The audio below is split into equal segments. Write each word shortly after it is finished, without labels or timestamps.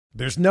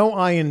There's no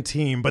I in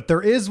team, but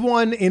there is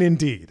one in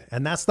Indeed,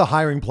 and that's the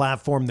hiring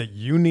platform that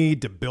you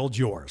need to build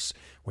yours.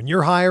 When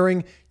you're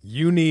hiring,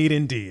 you need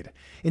Indeed.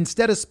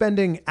 Instead of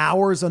spending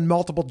hours on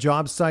multiple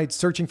job sites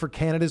searching for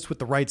candidates with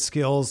the right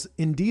skills,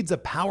 Indeed's a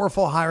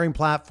powerful hiring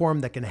platform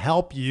that can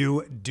help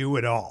you do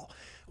it all.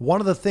 One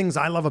of the things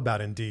I love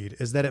about Indeed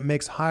is that it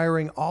makes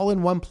hiring all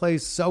in one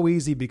place so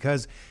easy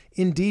because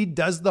Indeed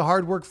does the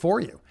hard work for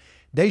you.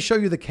 They show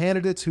you the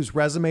candidates whose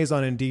resumes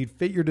on Indeed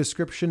fit your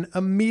description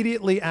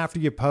immediately after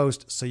you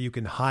post so you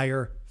can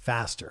hire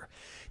faster.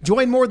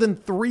 Join more than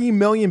 3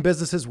 million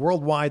businesses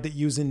worldwide that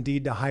use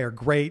Indeed to hire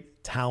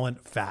great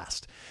talent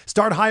fast.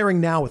 Start hiring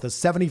now with a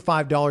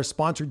 $75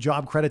 sponsored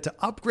job credit to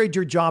upgrade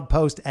your job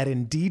post at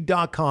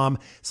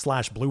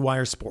Indeed.com/Blue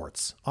Wire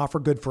Sports. Offer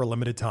good for a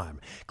limited time.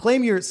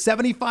 Claim your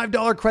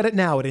 $75 credit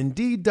now at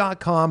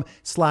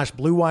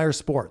Indeed.com/Blue Wire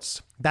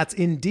Sports. That's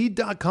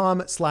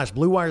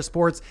Indeed.com/Blue Wire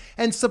Sports,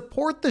 and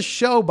support the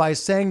show by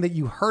saying that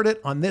you heard it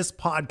on this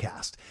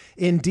podcast.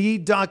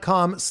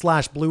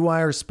 Indeed.com/Blue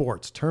Wire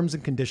Sports. Terms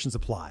and conditions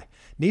apply.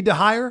 Need to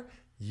hire?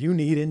 You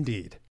need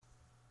Indeed.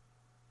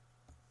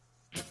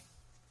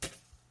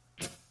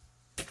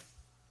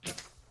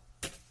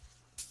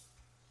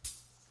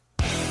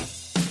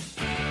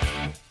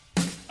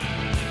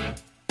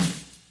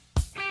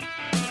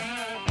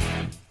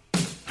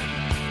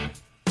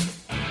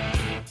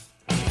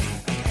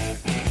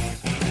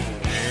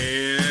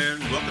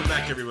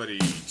 Everybody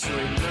to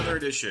another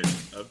edition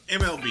of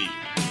MLB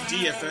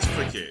DFS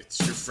Quick Hits,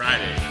 your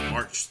Friday,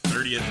 March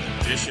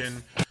 30th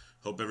edition.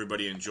 Hope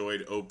everybody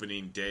enjoyed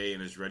opening day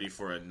and is ready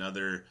for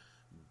another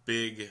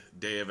big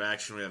day of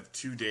action. We have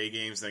 2 day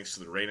games thanks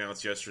to the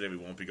rainouts yesterday. We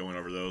won't be going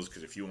over those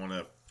because if you want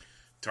to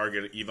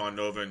target Ivan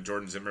Nova and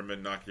Jordan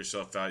Zimmerman, knock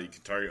yourself out. You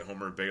can target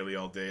Homer Bailey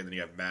all day, and then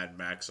you have Mad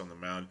Max on the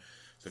mound.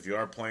 So if you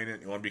are playing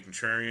it, you want to be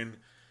contrarian,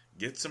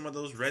 get some of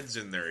those Reds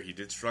in there. He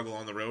did struggle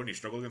on the road, and he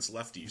struggled against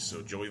lefties.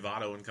 So Joey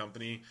Votto and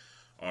company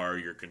are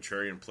your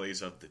contrarian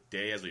plays of the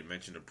day, as we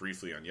mentioned it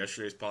briefly on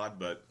yesterday's pod.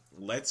 But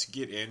let's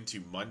get into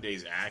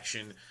Monday's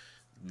action.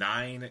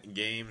 9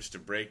 games to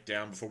break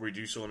down. Before we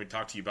do so, let me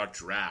talk to you about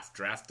Draft.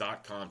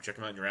 Draft.com. Check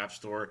them out in your app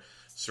store.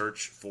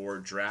 Search for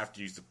Draft.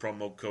 Use the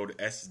promo code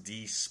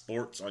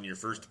SDSports on your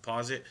first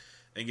deposit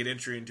and get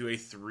entry into a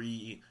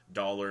 $3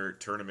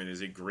 tournament. It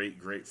is a great,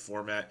 great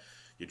format.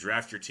 You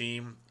draft your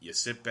team, you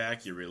sit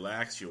back, you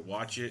relax, you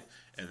watch it,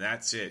 and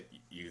that's it.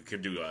 You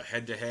can do a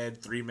head-to-head,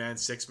 3-man,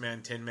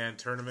 6-man, 10-man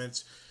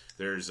tournaments.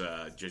 There's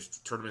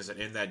just tournaments that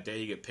end that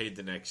day, you get paid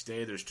the next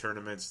day. There's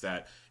tournaments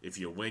that if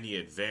you win, you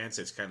advance.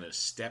 It's kind of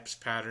steps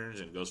patterns,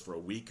 and it goes for a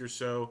week or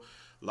so.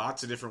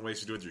 Lots of different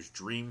ways to do it. There's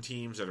dream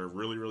teams that are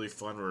really, really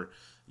fun where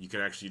you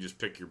can actually just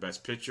pick your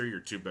best pitcher,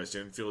 your 2 best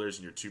infielders,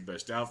 and your 2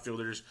 best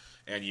outfielders,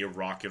 and you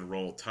rock and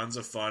roll. Tons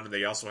of fun.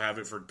 They also have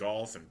it for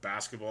golf and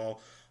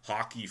basketball,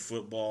 hockey,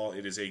 football.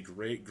 It is a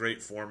great,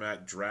 great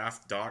format.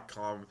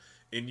 Draft.com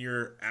in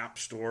your app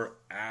store.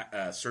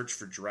 Search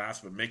for Drafts,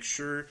 but make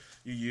sure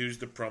you use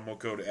the promo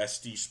code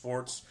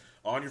SDSports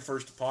on your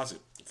first deposit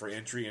for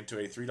entry into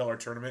a $3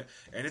 tournament.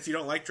 And if you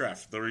don't like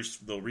Draft,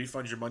 they'll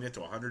refund your money up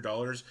to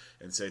 $100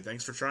 and say,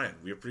 thanks for trying.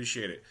 We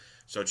appreciate it.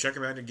 So check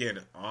them out again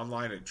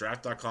online at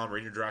draft.com or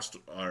in your draft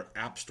or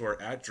app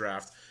store at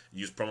Draft.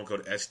 Use promo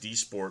code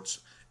SDSports,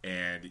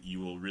 and you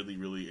will really,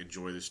 really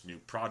enjoy this new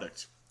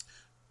product.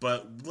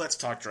 But let's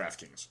talk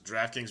DraftKings.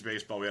 DraftKings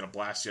baseball, we had a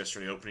blast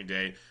yesterday, opening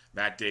day.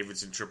 Matt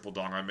Davidson, triple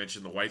dong. I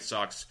mentioned the White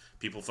Sox,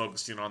 people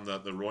focusing on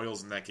the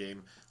Royals in that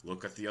game.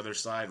 Look at the other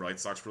side. White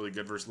Sox really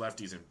good versus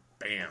lefties, and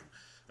bam,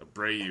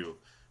 Abreu,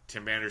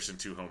 Tim Anderson,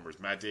 2 homers.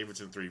 Matt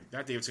Davidson, 3.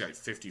 Matt Davidson got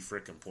 50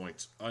 frickin'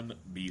 points.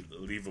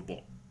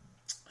 Unbelievable.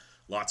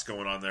 Lots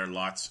going on there,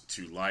 lots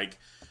to like.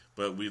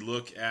 But we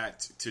look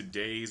at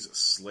today's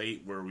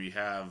slate where we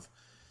have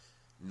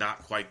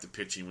not quite the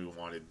pitching we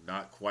wanted,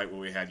 not quite what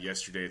we had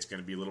yesterday. It's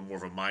going to be a little more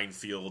of a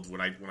minefield. When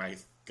I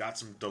got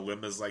some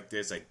dilemmas like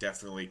this, I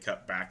definitely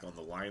cut back on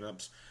the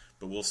lineups.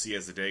 But we'll see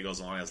as the day goes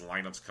on, as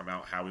lineups come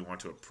out, how we want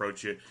to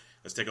approach it.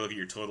 Let's take a look at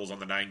your totals on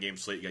the 9-game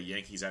slate. You got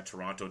Yankees at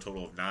Toronto,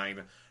 total of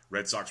 9.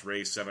 Red Sox,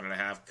 Rays,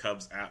 7.5.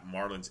 Cubs at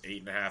Marlins,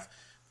 8.5.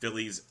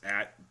 Phillies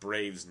at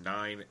Braves,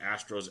 9.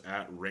 Astros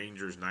at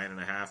Rangers,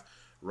 9.5.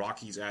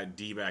 Rockies at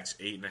D-backs,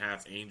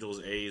 8.5.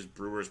 Angels, A's,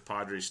 Brewers,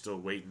 Padres still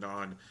waiting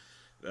on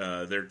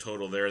their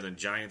total there. Then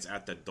Giants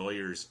at the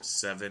Doyers,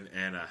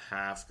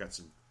 7.5. Got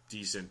some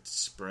decent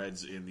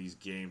spreads in these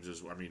games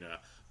as well.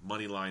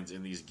 Money lines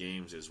in these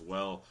games as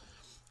well.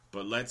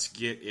 But let's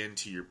get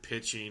into your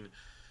pitching.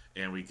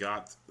 And we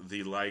got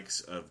the likes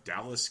of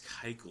Dallas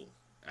Keuchel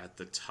at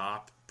the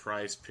top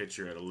price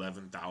pitcher at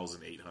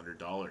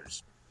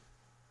 $11,800.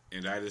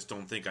 And I just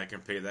don't think I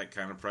can pay that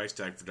kind of price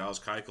tag for Dallas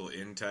Keuchel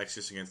in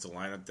Texas against a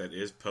lineup that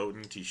is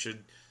potent. He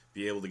should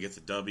be able to get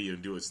the W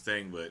and do his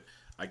thing, but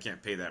I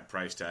can't pay that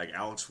price tag.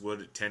 Alex Wood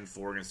at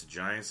 10-4 against the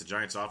Giants. The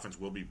Giants' offense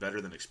will be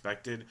better than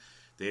expected.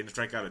 They didn't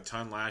strike out a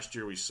ton last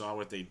year. We saw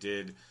what they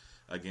did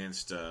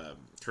against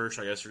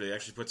Kershaw yesterday. They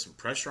actually put some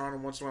pressure on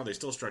him once in a while. They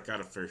still struck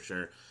out a fair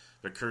share.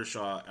 But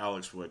Kershaw,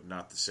 Alex Wood,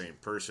 not the same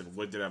person.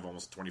 Wood did have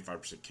almost a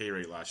 25% K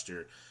rate last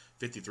year.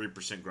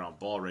 53% ground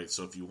ball rate.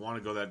 So if you want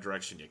to go that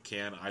direction, you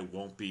can. I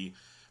won't be.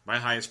 My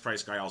highest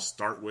price guy I'll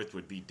start with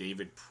would be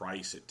David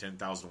Price at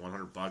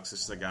 $10,100.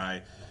 This is a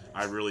guy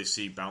I really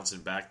see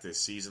bouncing back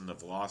this season. The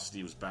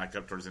velocity was back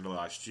up towards the end of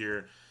last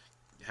year.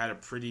 Had a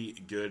pretty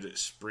good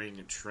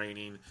spring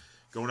training.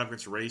 Going up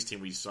against a Rays team,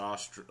 we saw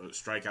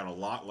strike out a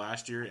lot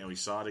last year, and we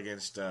saw it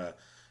against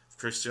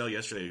Chris Sale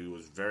yesterday, who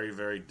was very,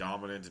 very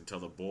dominant until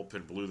the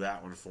bullpen blew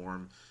that one for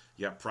him.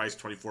 Yeah, Price,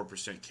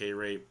 24% K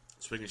rate,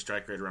 swinging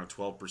strike rate around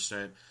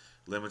 12%,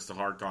 limits the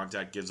hard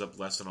contact, gives up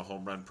less than a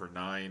home run per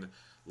 9.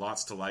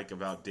 Lots to like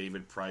about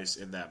David Price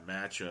in that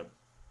matchup.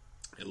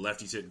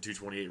 Lefty's hitting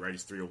 228,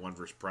 righty's 301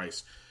 versus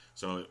Price.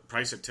 So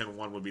Price at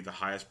 10-1 would be the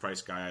highest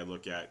price guy I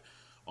look at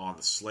on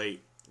the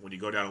slate. When you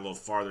go down a little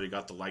farther, you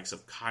got the likes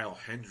of Kyle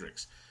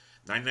Hendricks.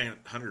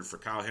 9,900 for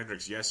Kyle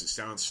Hendricks. Yes, it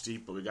sounds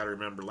steep, but we got to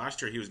remember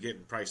last year he was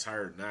getting priced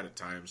higher than that at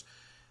times.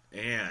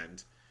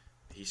 And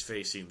he's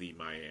facing the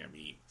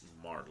Miami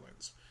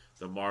Marlins.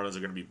 The Marlins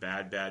are going to be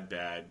bad, bad,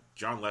 bad.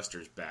 John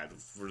Lester's bad.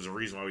 There's a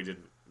reason why we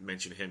didn't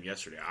mention him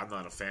yesterday. I'm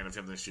not a fan of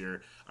him this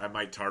year. I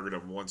might target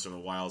him once in a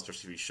while,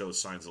 especially if he shows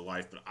signs of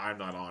life, but I'm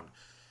not on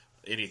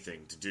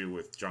anything to do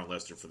with John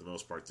Lester for the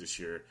most part this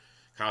year.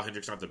 Kyle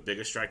Hendricks not the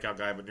biggest strikeout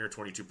guy, but near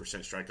 22%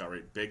 strikeout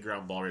rate, big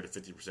ground ball rate of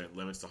 50%,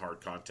 limits the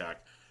hard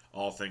contact,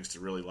 all things to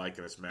really like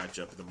in this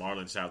matchup. The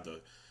Marlins have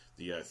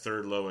the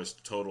third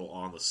lowest total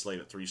on the slate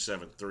at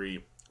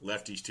 373.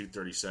 Lefties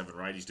 237,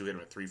 righties do hit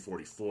him at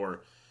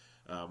 344.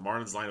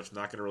 Marlins lineup's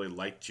not going to really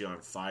light you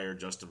on fire.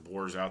 Justin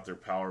Bour's out there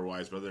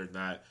power-wise, but other than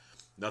that,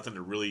 nothing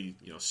to really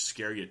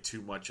scare you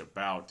too much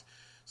about.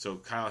 So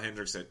Kyle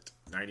Hendricks at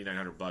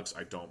 $9,900,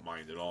 I don't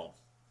mind at all.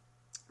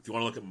 If you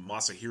want to look at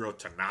Masahiro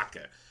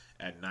Tanaka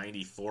at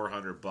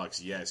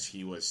 $9,400, yes,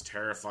 he was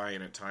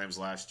terrifying at times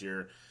last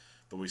year,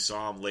 but we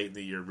saw him late in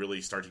the year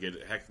really start to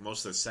get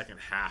most of the second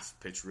half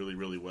pitch really,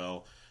 really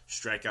well.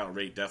 Strikeout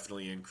rate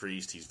definitely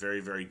increased. He's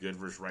very, very good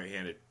versus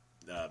right-handed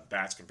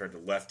bats compared to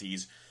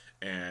lefties.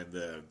 And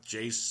the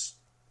Jays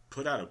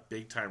put out a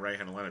big-time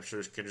right-handed lineup.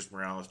 Sure, there's Kendrys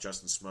Morales,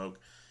 Justin Smoke,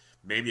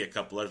 maybe a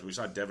couple others. We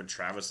saw Devin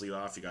Travis lead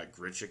off. You got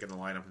Grichuk in the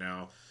lineup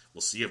now.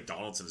 We'll see if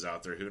Donaldson's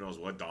out there. Who knows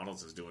what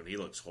Donaldson's doing. He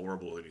looks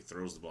horrible when he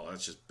throws the ball.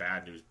 That's just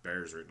bad news.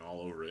 Bears written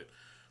all over it.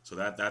 So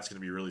that's going to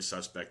be really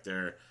suspect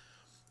there.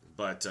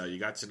 But you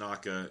got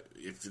Tanaka.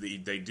 If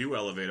they do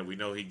elevate it, we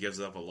know he gives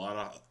up a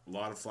lot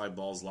of fly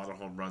balls, a lot of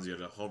home runs. He had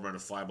a home run to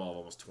fly ball of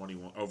almost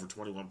over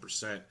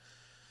 21%.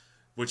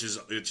 Which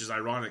is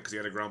ironic because he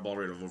had a ground ball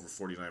rate of over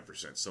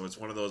 49%. So it's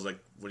one of those, like,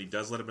 when he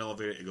does let him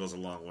elevate it, it goes a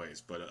long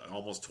ways. But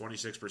almost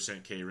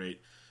 26% K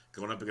rate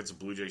going up against a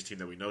Blue Jays team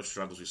that we know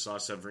struggles. We saw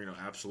Severino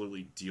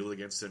absolutely deal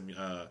against him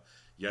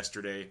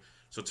yesterday.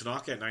 So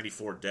Tanaka at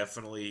 94,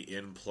 definitely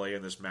in play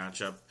in this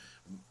matchup.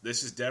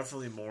 This is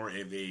definitely more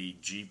of a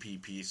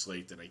GPP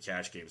slate than a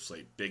cash game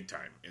slate, big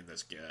time in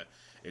this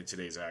in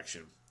today's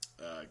action.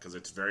 Because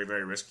it's very,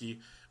 very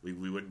risky. We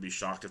wouldn't be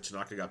shocked if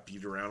Tanaka got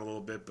beat around a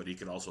little bit, but he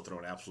could also throw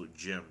an absolute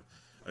gem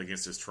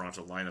against this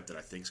Toronto lineup that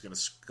I think is going to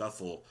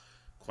scuffle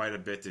quite a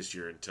bit this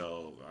year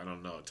until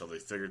they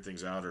figure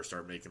things out or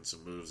start making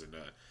some moves and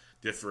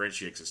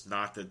differentiate. 'Cause it's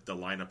not the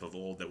lineup of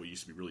old that we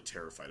used to be really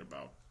terrified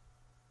about.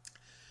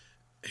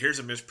 Here's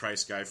a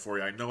mispriced guy for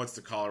you. I know it's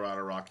the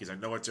Colorado Rockies. I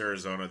know it's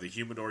Arizona. The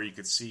Humidor, you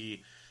could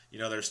see,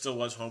 there still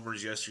was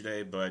homers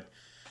yesterday, but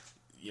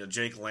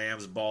Jake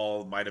Lamb's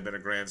ball might have been a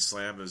grand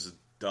slam as a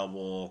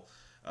double.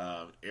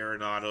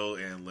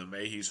 Arenado and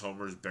LeMahieu's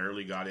homers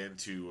barely got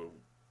into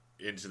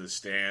the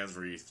stands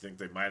where you think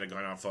they might have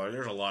gone out far.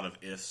 There's a lot of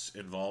ifs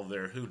involved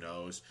there. Who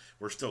knows?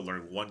 We're still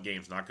learning. One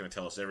game's not going to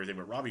tell us everything.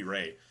 But Robbie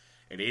Ray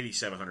at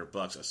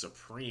 $8,700, a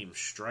supreme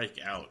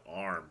strikeout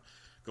arm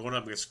going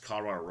up against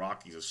Colorado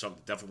Rockies is something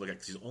to definitely look at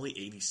because he's only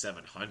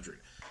 $8,700.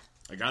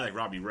 A guy like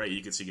Robbie Ray,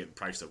 you can see getting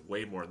priced at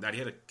way more than that. He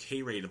had a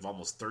K rate of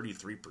almost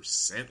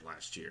 33%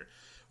 last year.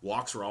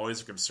 Walks were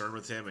always a concern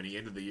with him, and he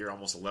ended the year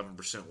almost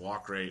 11%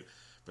 walk rate.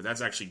 But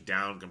that's actually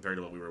down compared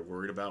to what we were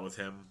worried about with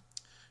him.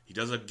 He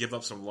does give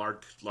up some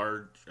loud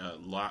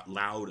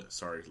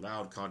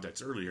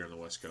contacts earlier in the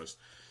West Coast.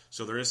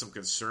 So there is some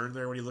concern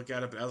there when you look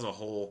at it. But as a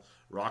whole,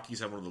 Rockies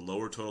have one of the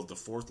lower totals, the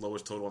fourth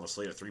lowest total on the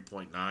slate at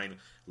 3.9.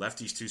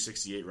 Lefties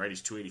 268,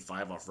 righties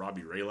 285 off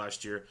Robbie Ray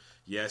last year.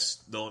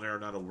 Yes, Nolan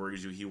Arenado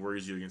worries you. He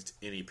worries you against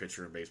any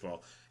pitcher in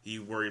baseball. He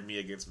worried me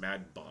against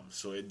Mad Bum.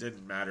 So it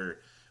didn't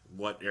matter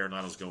what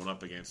Arenado's going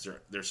up against.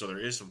 So there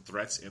is some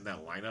threats in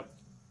that lineup.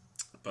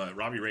 But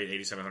Robbie Ray at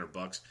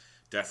 $8,700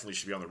 definitely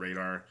should be on the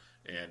radar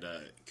and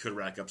could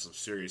rack up some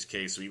serious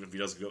Ks. So even if he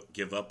does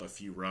give up a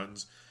few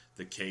runs,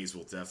 the Ks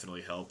will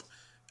definitely help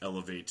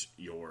elevate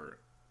your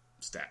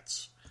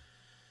stats.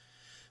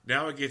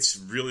 Now it gets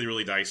really,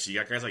 really dicey. You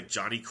got guys like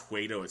Johnny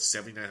Cueto at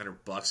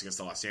 $7,900 against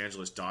the Los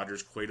Angeles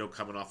Dodgers. Cueto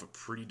coming off a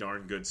pretty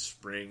darn good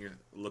spring.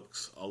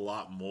 Looks a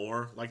lot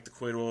more like the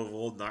Cueto of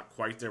old. Not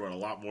quite there, but a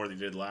lot more than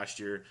he did last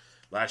year.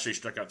 Last year he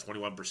struck out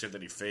 21%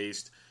 that he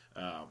faced.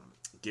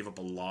 Gave up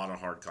a lot of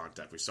hard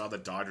contact. We saw the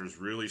Dodgers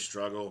really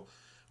struggle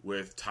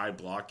with Ty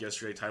Block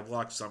yesterday. Ty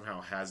Block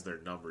somehow has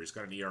their number. He's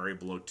got an ERA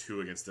below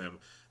 2 against them.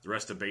 The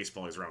rest of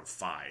baseball is around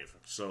 5.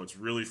 So it's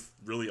really,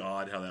 really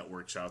odd how that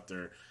works out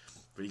there.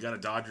 But you got a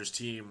Dodgers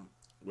team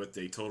with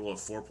a total of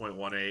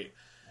 4.18.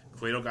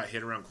 Cueto got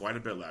hit around quite a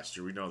bit last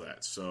year. We know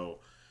that. So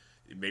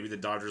maybe the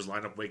Dodgers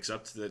lineup wakes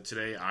up to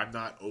today. I'm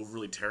not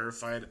overly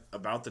terrified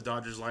about the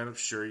Dodgers lineup.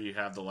 Sure, you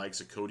have the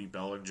likes of Cody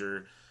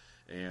Bellinger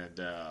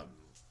and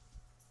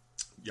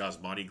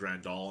Yasmani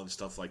Grandal and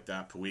stuff like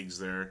that. Puig's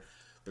there.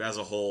 But as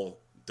a whole,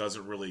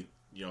 doesn't really,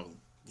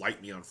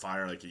 light me on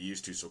fire like it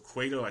used to. So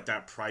Cueto at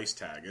that price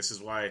tag, this is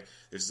why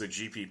this is a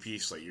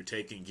GPP slate. You're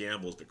taking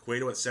gambles. But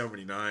Cueto at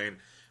 79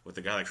 with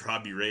a guy like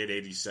Robbie Ray at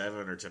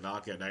 87 or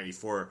Tanaka at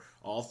 94,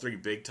 all 3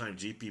 big-time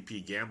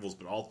GPP gambles,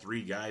 but all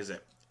 3 guys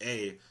that,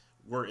 A,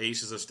 were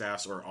aces of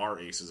staffs or are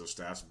aces of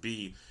staffs.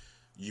 B,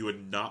 you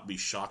would not be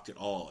shocked at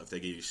all if they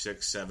gave you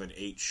 6, 7,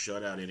 8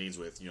 shutout innings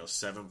with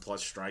 7+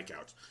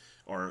 strikeouts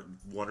or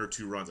 1 or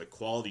 2 runs, like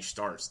quality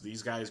starts.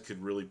 These guys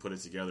could really put it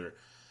together.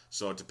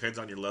 So it depends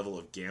on your level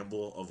of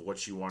gamble of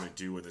what you want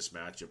to do in this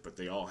matchup, but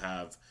they all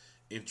have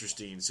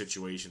interesting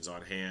situations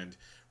on hand.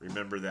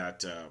 Remember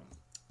that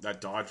that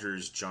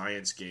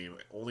Dodgers-Giants game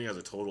only has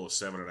a total of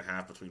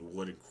 7.5 between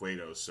Wood and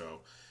Cueto,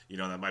 so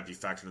that might be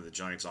factored into the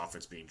Giants'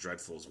 offense being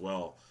dreadful as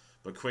well.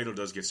 But Cueto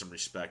does get some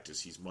respect as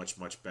he's much,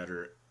 much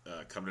better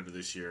coming into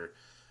this year,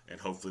 and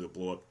hopefully the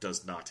blow-up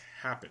does not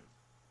happen.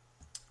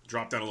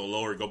 Drop down a little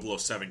lower, go below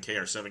 7K.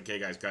 Our 7K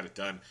guys got it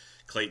done.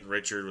 Clayton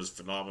Richard was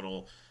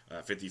phenomenal,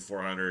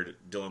 5,400.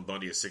 Dylan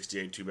Bundy at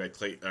 68, too bad.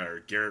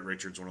 Garrett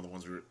Richards, one of the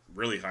ones we were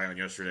really high on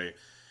yesterday.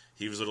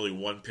 He was literally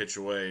 1 pitch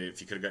away. If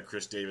he could have got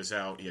Chris Davis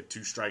out, he had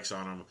 2 strikes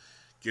on him,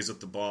 gives up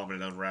the bomb,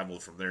 and it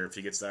unraveled from there. If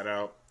he gets that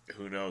out,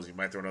 who knows? He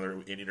might throw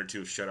another inning or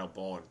 2 shutout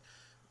ball and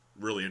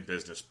really in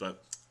business,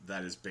 but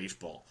that is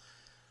baseball.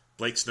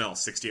 Blake Snell,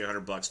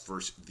 $6,800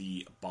 versus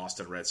the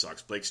Boston Red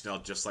Sox. Blake Snell,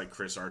 just like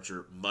Chris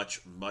Archer,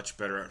 much, much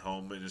better at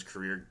home in his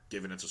career,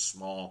 given it's a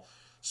small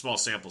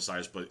sample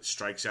size, but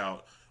strikes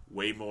out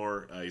way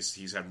more.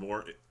 He's had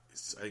more,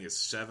 I think it's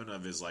 7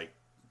 of his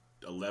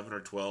 11 or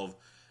 12.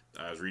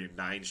 I was reading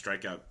 9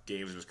 strikeout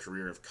games in his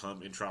career have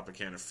come in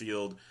Tropicana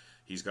Field.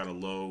 He's got a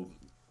low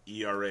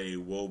ERA,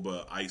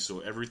 WOBA,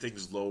 ISO.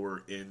 Everything's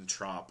lower in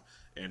Trop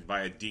and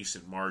by a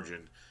decent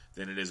margin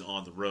than it is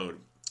on the road.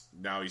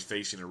 Now he's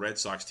facing a Red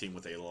Sox team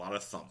with a lot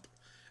of thump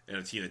and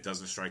a team that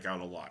doesn't strike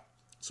out a lot.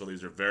 So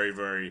these are very,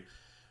 very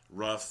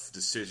rough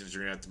decisions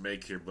you're going to have to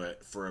make here.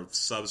 But for a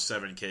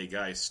sub-7K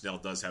guy, Snell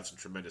does have some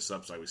tremendous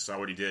upside. We saw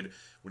what he did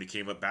when he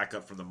came back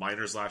up from the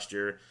minors last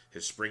year.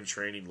 His spring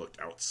training looked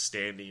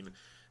outstanding.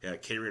 He had a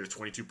K rate of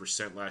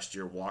 22% last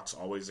year. Walks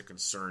always a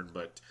concern,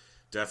 but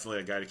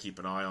definitely a guy to keep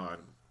an eye on.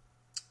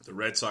 The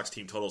Red Sox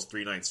team totals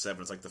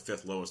 397. It's like the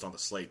 5th lowest on the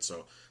slate.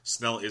 So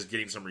Snell is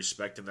getting some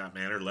respect in that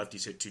manner.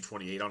 Lefties hit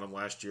 228 on him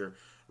last year.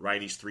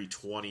 Righties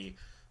 320.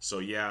 So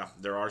yeah,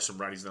 there are some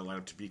righties in that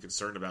lineup to be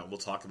concerned about. We'll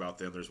talk about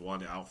them. There's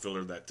one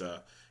outfielder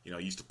that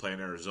used to play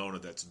in Arizona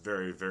that's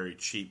very, very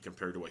cheap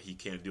compared to what he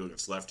can do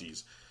against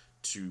lefties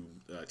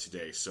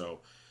today.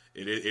 So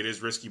it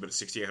is risky, but at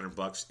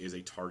 $6,800 is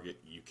a target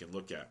you can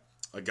look at.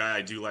 A guy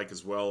I do like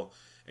as well.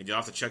 And you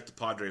have to check the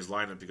Padres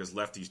lineup because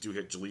lefties do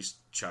hit Jalees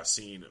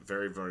Chacin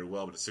very, very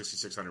well. But at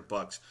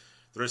 $6,600,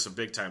 there is some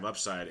big-time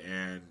upside.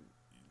 And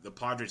the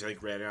Padres, I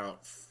think, ran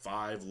out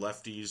 5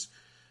 lefties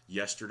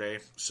yesterday.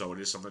 So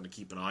it is something to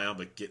keep an eye on.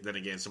 But then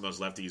again, some of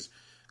those lefties,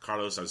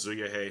 Carlos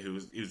Azuaje,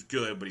 who's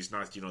good, but he's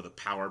not, the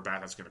power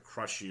bat that's going to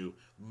crush you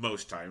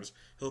most times.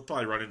 He'll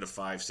probably run into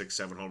 5, 6,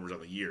 7 homers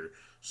on the year.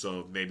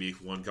 So maybe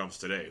one comes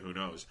today. Who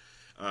knows?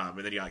 And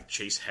then you got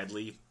Chase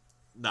Headley.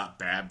 Not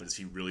bad, but is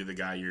he really the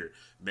guy you're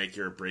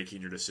making or breaking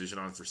your decision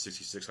on for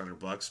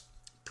 $6,600?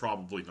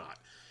 Probably not.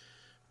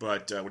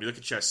 But when you look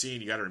at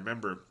Chacin, you got to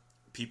remember,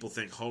 people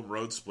think home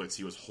road splits.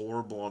 He was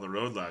horrible on the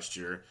road last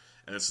year,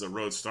 and this is a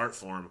road start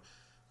for him.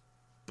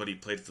 But he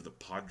played for the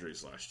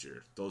Padres last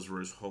year. Those were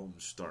his home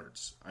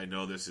starts. I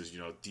know this is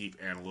deep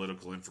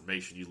analytical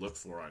information you look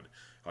for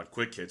on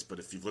Quick Hits, but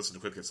if you've listened to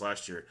Quick Hits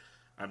last year,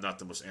 I'm not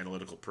the most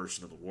analytical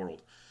person in the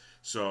world.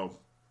 So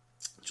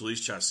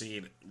Jalees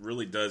Chacin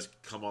really does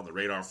come on the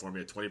radar for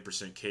me at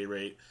 20% K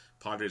rate.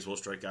 Padres will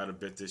strike out a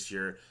bit this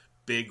year.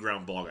 Big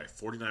ground ball guy,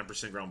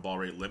 49% ground ball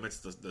rate, limits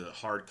the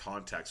hard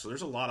contact. So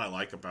there's a lot I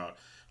like about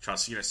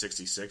Chacin at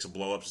 66.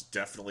 Blow-ups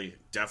definitely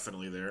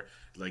there.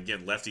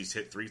 Again, lefties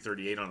hit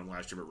 338 on him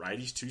last year, but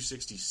righties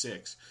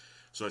 266.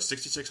 So at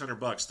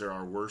 $6,600, there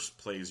are worse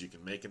plays you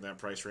can make in that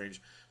price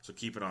range. So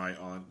keep an eye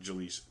on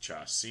Jalees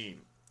Chacin.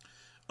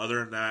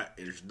 Other than that,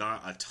 there's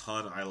not a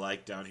ton I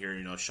like down here.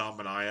 Sean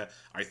Manaea,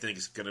 I think,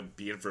 is going to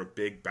be in for a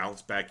big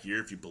bounce-back year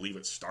if you believe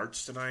it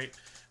starts tonight.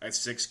 At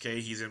 6K,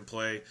 he's in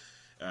play.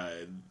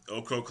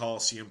 Oko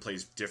Coliseum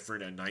plays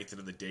different at night than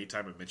in the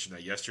daytime. I mentioned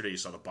that yesterday. You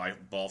saw the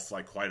ball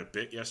fly quite a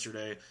bit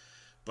yesterday.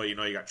 But, you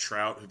got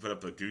Trout, who put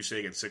up a goose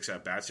egg and 6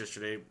 at-bats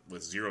yesterday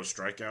with 0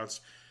 strikeouts.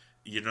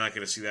 You're not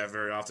going to see that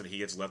very often. He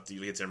hits lefty.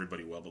 He hits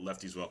everybody well, but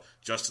lefties well.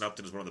 Justin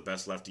Upton is one of the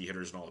best lefty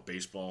hitters in all of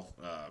baseball.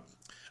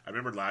 I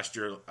remember last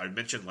year, I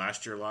mentioned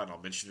last year a lot, and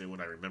I'll mention it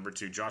when I remember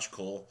to. Josh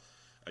Cole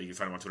You can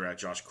find him on Twitter at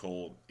Josh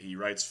Cole. He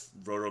writes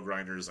Roto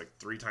Grinders like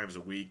 3 times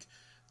a week.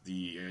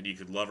 And you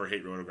could love or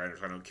hate Roto Grinders,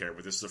 I don't care.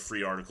 But this is a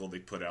free article they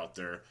put out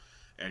there,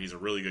 and he's a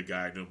really good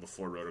guy. I knew him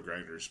before Roto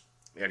Grinders,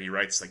 and he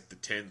writes like the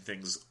 10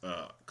 things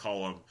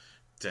column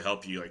to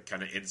help you like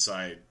kind of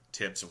inside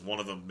tips. And one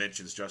of them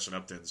mentions Justin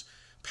Upton's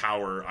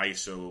power,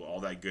 ISO, all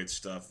that good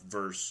stuff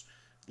versus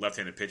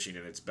left-handed pitching,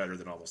 and it's better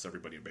than almost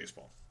everybody in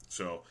baseball.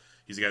 So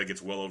he's a guy that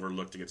gets well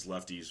overlooked against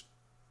lefties.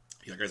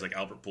 You got guys like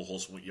Albert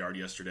Pujols went yard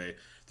yesterday.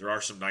 There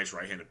are some nice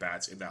right-handed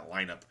bats in that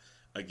lineup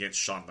against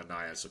Sean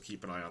Manaea, so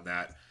keep an eye on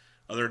that.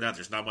 Other than that,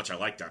 there's not much I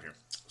like down here.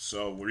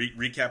 So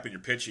recapping your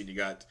pitching, you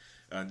got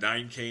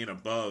 9K and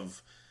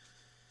above.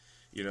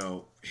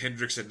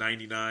 Hendricks at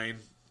 99,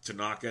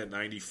 Tanaka at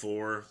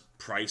 94,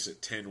 Price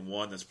at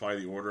 10-1. That's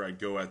probably the order I'd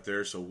go at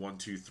there. So 1,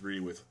 2,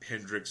 3 with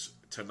Hendricks,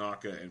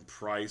 Tanaka, and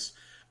Price.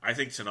 I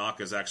think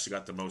Tanaka's actually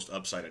got the most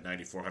upside at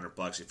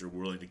 $9,400 if you're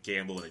willing to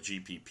gamble in a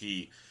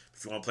GPP.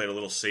 If you want to play it a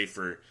little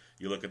safer,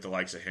 you look at the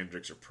likes of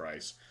Hendricks or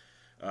Price.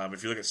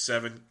 If you look at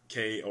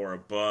 7K or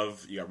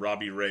above, you got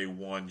Robbie Ray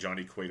 1,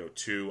 Johnny Cueto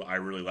 2. I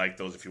really like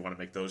those if you want to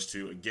make those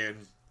two. Again,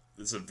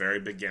 this is a very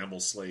big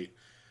gamble slate,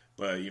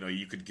 but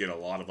you could get a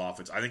lot of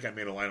offense. I think I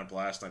made a lineup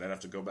last night. I'd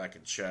have to go back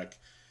and check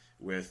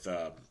with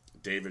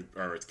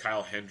with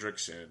Kyle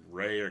Hendricks and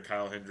Ray, or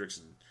Kyle Hendricks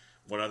and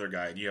one other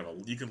guy.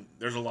 And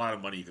there's a lot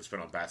of money you can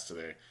spend on bats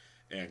today,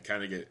 and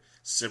kind of get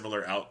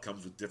similar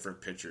outcomes with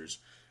different pitchers.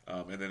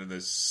 And then in the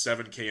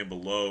 7K and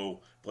below,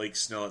 Blake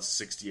Snell at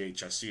 68,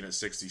 Chacin at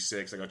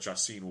 66. I got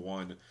Chacin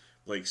 1,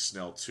 Blake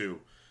Snell 2.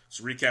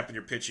 So recapping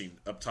your pitching,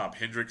 up top,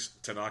 Hendricks,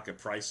 Tanaka,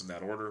 Price in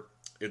that order.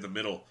 In the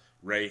middle,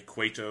 Ray,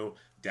 Cueto.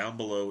 Down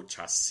below,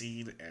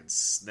 Chacin and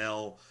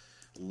Snell.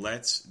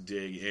 Let's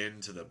dig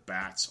into the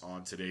bats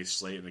on today's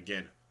slate. And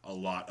again, a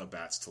lot of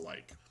bats to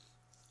like.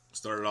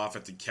 Started off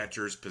at the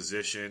catcher's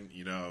position.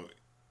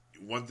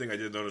 One thing I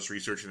did notice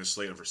researching this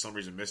slate, and for some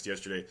reason missed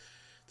yesterday,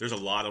 there's a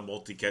lot of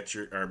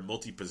multi-catcher or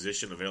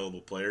multi-position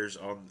available players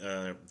on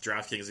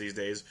DraftKings these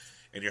days,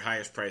 and your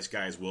highest priced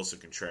guy is Wilson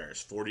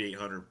Contreras,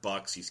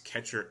 $4,800. He's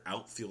catcher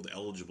outfield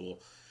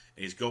eligible,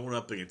 and he's going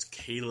up against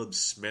Caleb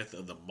Smith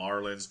of the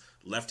Marlins,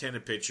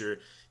 left-handed pitcher.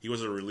 He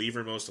was a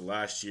reliever most of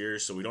last year,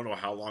 so we don't know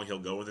how long he'll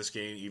go in this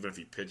game, even if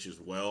he pitches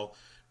well,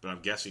 but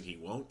I'm guessing he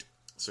won't.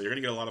 So you're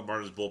going to get a lot of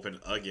Marlins bullpen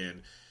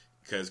again,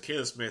 because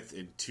Caleb Smith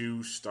in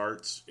 2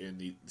 starts in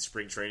the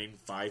spring training,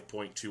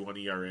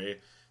 5.21 ERA,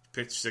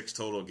 pitched 6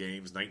 total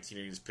games, 19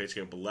 innings pitched,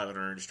 gave up 11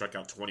 earned, struck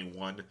out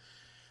 21.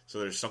 So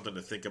there's something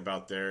to think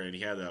about there. And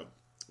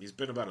he's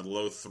been about a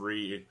low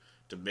 3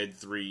 to mid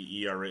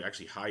 3 ERA,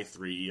 actually high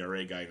 3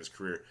 ERA guy in his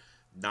career.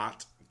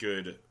 Not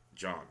good,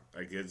 John.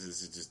 This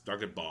is just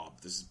not good,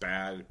 Bob. This is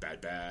bad.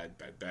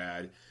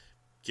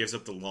 Gives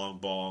up the long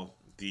ball.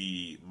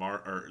 The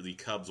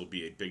Cubs will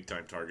be a big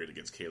time target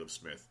against Caleb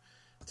Smith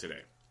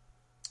today.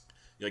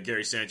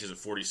 Gary Sanchez at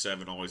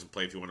 47, always in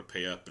play if you want to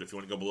pay up. But if you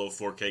want to go below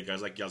 4K,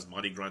 guys like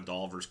Yasmani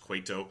Grandal versus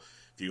Cueto.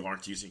 If you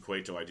aren't using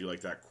Cueto, I do like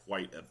that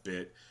quite a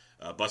bit.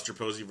 Buster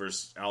Posey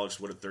versus Alex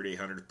Wood at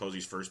 3,800.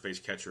 Posey's first base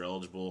catcher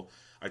eligible.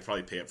 I'd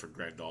probably pay up for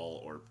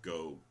Grandal or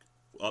go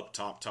up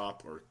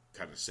top, or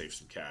kind of save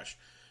some cash.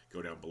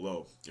 Go down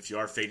below. If you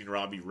are fading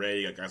Robbie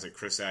Ray, guys like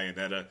Chris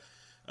Iannetta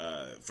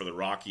for the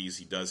Rockies,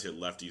 he does hit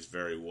lefties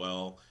very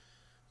well.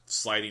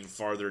 Sliding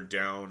farther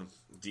down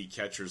the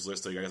catchers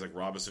list, you guys like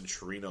Robinson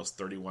Chirinos,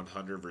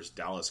 3,100 versus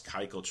Dallas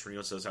Keuchel.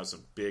 Chirinos does have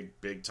some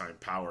big time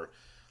power.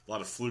 A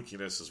lot of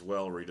flukiness as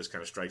well, where he just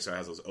kind of strikes out,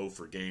 has those 0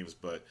 for games.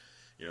 But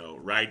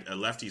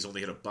lefties only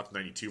hit a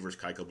 $192 versus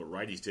Keuchel, but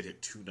righties did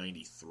hit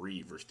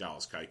 293 versus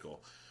Dallas Keuchel.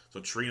 So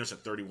Chirinos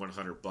at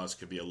 $3,100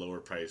 could be a lower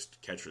priced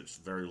catcher. It's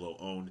very low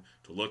owned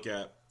to look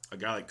at. A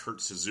guy like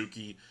Kurt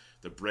Suzuki,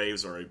 the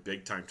Braves are a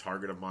big time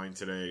target of mine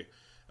today.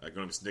 Going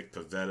against Nick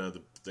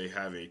Pivetta, they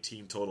have a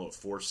team total of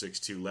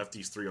 462,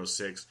 lefties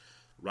 306,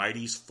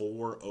 righties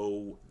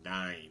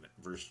 409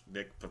 versus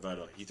Nick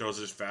Pivetta. He throws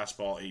his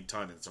fastball a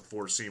ton, and it's a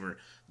 4-seamer.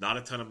 Not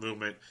a ton of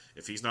movement.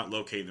 If he's not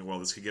locating well,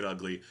 this could get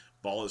ugly.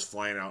 Ball is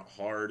flying out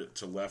hard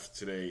to left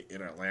today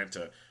in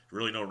Atlanta.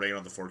 Really no rain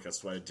on the forecast,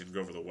 that's why I didn't go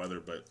over the weather,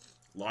 but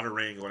a lot of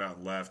rain going out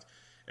and left.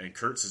 And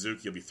Kurt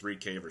Suzuki will be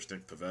 3K versus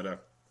Nick Pivetta.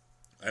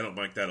 I don't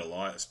like that a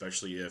lot,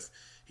 especially if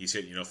he's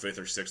hit 5th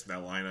or 6th in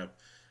that lineup.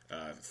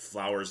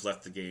 Flowers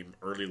left the game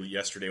early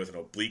yesterday with an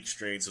oblique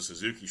strain, so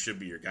Suzuki should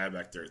be your guy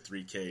back there at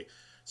 3K.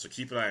 So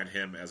keep an eye on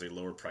him as a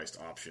lower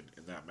priced option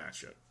in that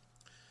matchup.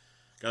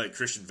 Guy like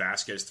Christian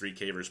Vasquez,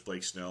 3K versus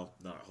Blake Snell.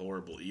 Not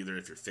horrible either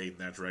if you're fading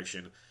that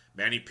direction.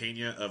 Manny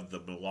Pena of the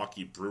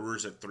Milwaukee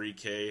Brewers at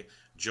 3K.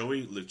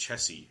 Joey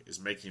Lucchesi is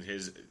making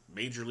his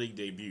major league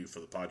debut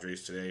for the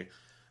Padres today.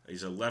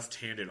 He's a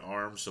left-handed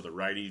arm, so the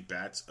righty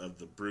bats of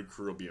the Brew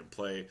Crew will be in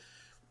play.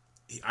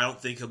 I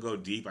don't think he'll go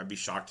deep. I'd be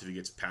shocked if he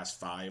gets past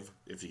 5,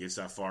 if he gets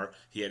that far.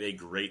 He had a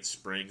great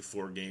spring,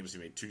 4 games. He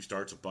made 2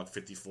 starts, a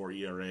 $1.54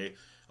 ERA,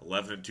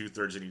 11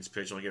 2/3 innings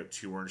pitched, only gave up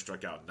 2 earned,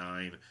 struck out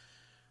 9.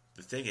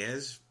 The thing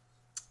is,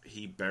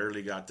 he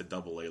barely got to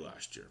Double-A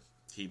last year.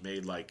 He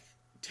made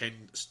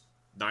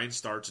 9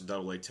 starts in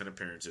Double-A, 10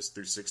 appearances,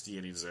 through 60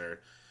 innings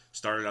there.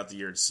 Started out the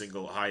year in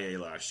single high A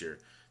last year,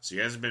 so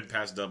he hasn't been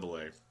past double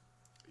A.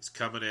 He's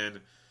coming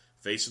in,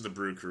 facing the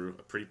Brew Crew,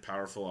 a pretty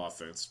powerful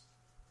offense.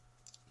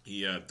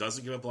 He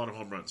doesn't give up a lot of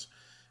home runs.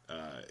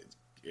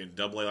 In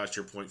double A last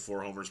year,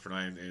 0.4 homers per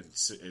nine, and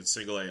in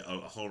single A,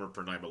 a homer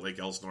per nine. But Lake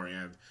Elsinore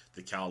and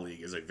the Cal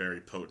League is a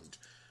very potent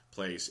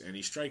place. And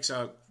he strikes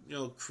out,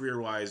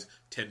 career-wise,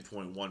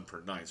 10.1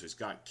 per nine. So he's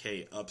got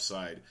K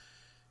upside.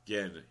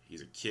 Again,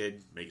 he's a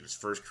kid making his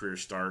first career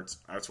starts.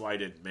 That's why I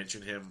didn't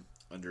mention him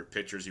under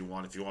pitchers you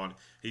want. If you want,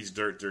 he's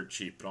dirt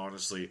cheap. But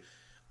honestly,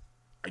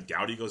 I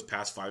doubt he goes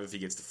past 5 if he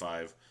gets to 5.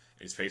 And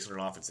he's facing an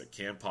offense that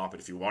can pop it.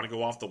 If you want to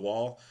go off the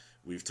wall,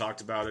 we've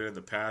talked about it in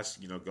the past,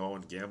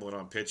 going gambling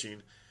on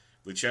pitching.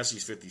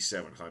 Lucchesi's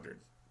 5,700.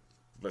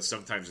 But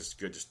sometimes it's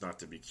good just not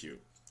to be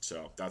cute.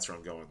 So that's where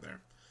I'm going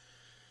there.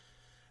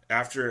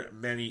 After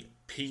Manny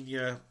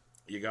Pena,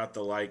 you got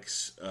the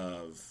likes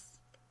of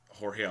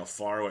Jorge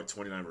Alfaro at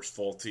 29 versus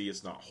Folty.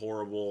 It's not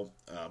horrible.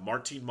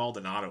 Martin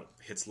Maldonado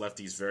hits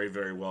lefties very,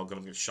 very well.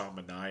 Going against Sean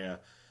Manaea.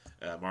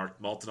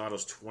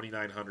 Maldonado's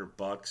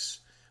 $2,900.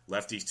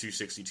 Lefties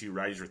 262.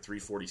 Righties were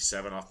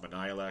 347 off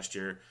Manaea last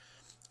year.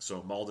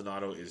 So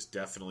Maldonado is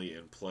definitely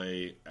in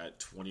play at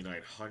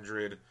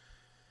 2,900.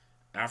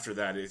 After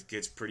that, it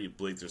gets pretty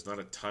bleak. There's not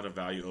a ton of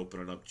value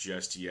opening up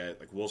just yet.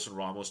 Like Wilson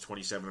Ramos,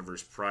 27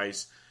 versus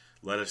Price.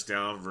 Let us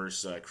down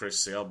versus Chris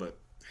Sale, but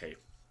hey,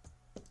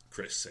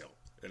 Chris Sale.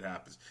 It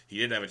happens. He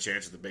did have a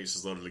chance with the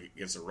bases loaded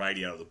against a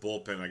righty out of the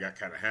bullpen. I got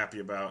kind of happy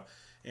about,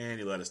 and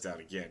he let us down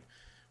again.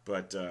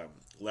 But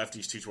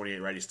lefties 228,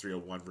 righties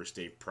 301 versus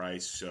Dave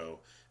Price. So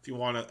if you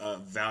want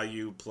a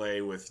value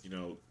play with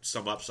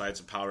some upside,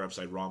 some power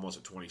upside, Ramos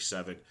at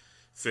 27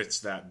 fits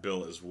that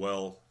bill as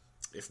well.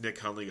 If Nick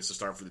Hundley gets to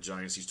start for the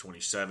Giants, he's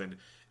 27.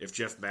 If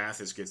Jeff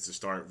Mathis gets to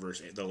start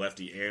versus the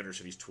lefty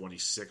Anderson, he's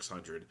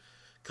 2,600.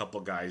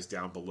 Couple guys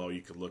down below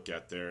you can look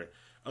at there.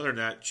 Other than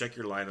that, check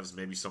your lineups.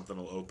 Maybe something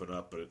will open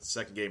up. But it's the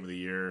second game of the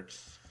year,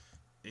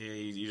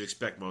 you'd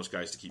expect most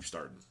guys to keep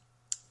starting.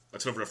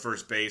 Let's go over to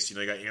first base.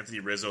 You got Anthony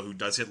Rizzo, who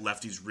does hit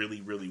lefties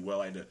really, really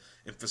well. I had to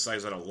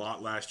emphasize that a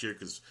lot last year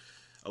because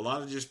a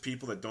lot of just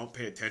people that don't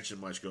pay attention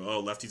much go,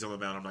 oh, lefties on the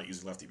mound, I'm not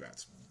using lefty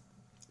bats.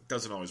 It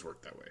doesn't always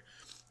work that way.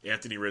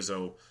 Anthony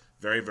Rizzo,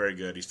 very, very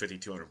good. He's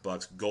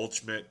 $5,200.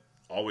 Goldschmidt,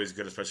 always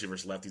good, especially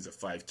versus lefties at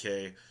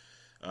 $5K.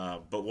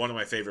 But one of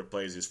my favorite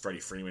plays is Freddie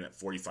Freeman at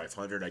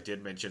 4,500. I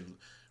did mention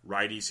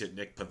righties hit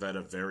Nick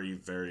Pivetta very,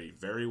 very,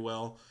 very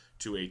well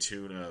to a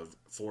tune of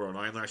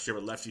 409 last year,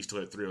 but lefties still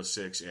hit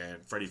 306,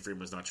 and Freddie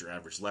Freeman's not your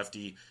average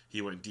lefty.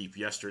 He went deep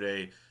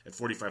yesterday. At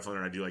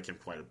 4,500, I do like him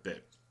quite a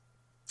bit.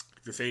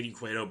 If you're fading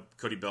Cueto,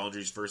 Cody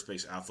Bellinger's first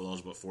base outfield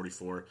eligible at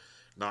 44.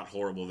 Not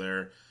horrible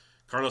there.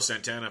 Carlos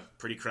Santana,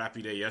 pretty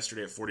crappy day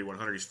yesterday at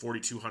 4,100. He's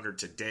 4,200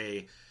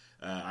 today.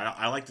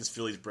 I like this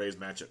Phillies-Braves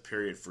matchup,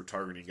 period, for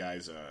targeting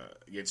guys.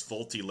 Against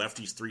Folty,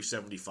 lefties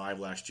 375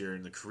 last year,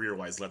 and the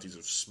career-wise lefties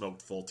have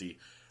smoked Folty.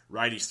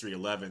 Righties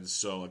 311,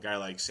 so a guy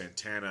like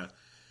Santana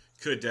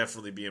could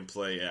definitely be in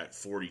play at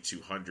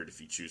 4,200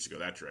 if you choose to go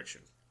that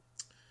direction.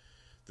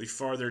 The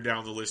farther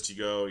down the list you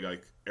go, you got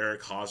like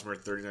Eric Hosmer,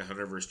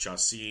 3,900 versus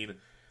Chacin.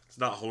 It's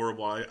not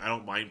horrible. I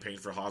don't mind paying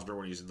for Hosmer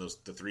when he's in the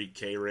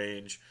 3K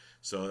range.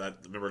 So that,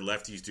 remember,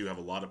 lefties do have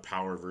a lot of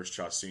power versus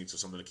Chacin, so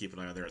something to keep an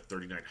eye on there at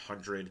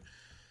 3,900.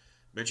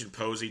 Mentioned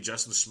Posey,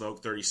 Justin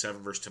Smoke,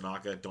 37 versus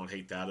Tanaka. Don't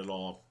hate that at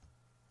all.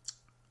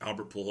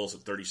 Albert Pujols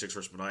at 36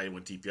 versus Manaea.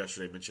 Went deep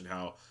yesterday. Mentioned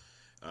how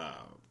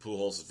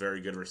Pujols is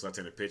very good versus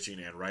left-handed pitching,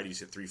 and righties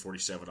hit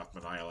 347 off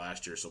Manaea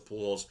last year. So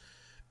Pujols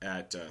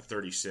at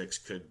 36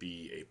 could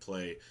be a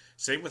play.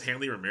 Same with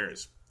Hanley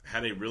Ramirez.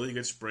 Had a really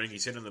good spring.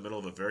 He's hit in the middle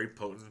of a very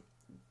potent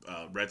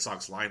Red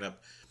Sox lineup.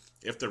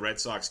 If the Red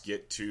Sox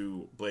get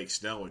to Blake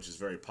Snell, which is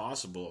very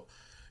possible,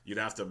 you'd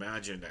have to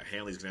imagine that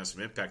Hanley's going to have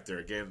some impact there.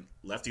 Again,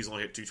 lefties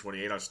only hit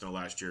 228 on Snell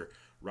last year.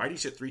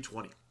 Righties hit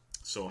 320.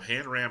 So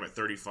Hand Ram at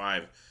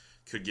 35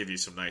 could give you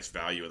some nice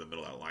value in the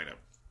middle of that lineup.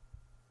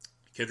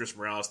 Kendrys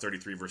Morales,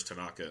 33 versus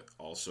Tanaka,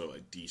 also a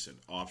decent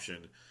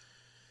option.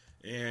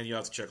 And you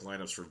have to check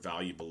lineups for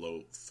value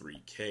below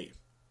 3K.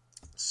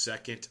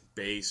 Second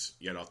base,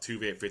 you got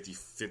Altuve at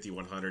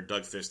 5,100.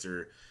 Doug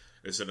Fister,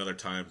 it's another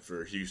time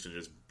for Houston to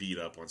just beat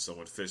up on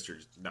someone.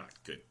 Fister's not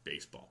good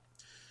baseball.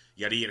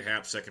 You got Ian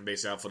Happ, second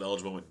base outfield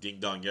eligible, went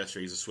ding-dong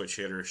yesterday. He's a switch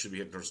hitter. Should be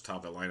hitting towards the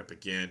top of that lineup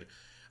again.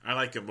 I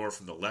like him more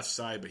from the left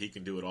side, but he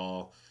can do it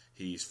all.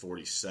 He's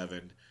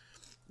 47.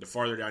 The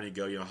farther down you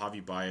go,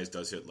 Javi Baez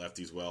does hit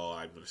lefties well.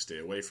 I'm going to stay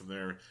away from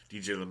there.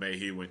 DJ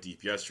LeMahieu went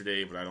deep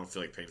yesterday, but I don't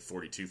feel like paying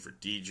 42 for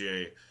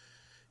DJ.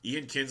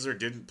 Ian Kinsler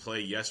didn't play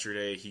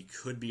yesterday. He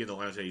could be in the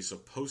lineup today. He's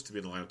supposed to be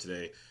in the lineup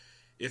today.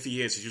 If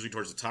he is, he's usually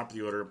towards the top of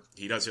the order.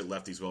 He does hit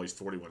lefties well. He's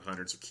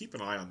 4,100, so keep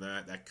an eye on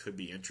that. That could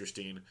be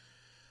interesting.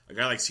 A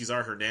guy like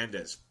Cesar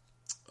Hernandez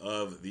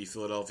of the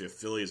Philadelphia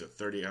Phillies at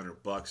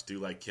 $3,800. Do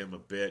like him a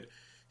bit.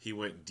 He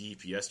went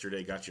deep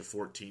yesterday, got you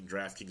 14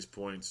 DraftKings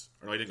points.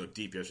 Or no, he didn't go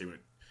deep yesterday.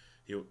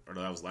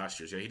 That was last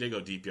year's. Yeah, he did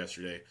go deep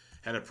yesterday.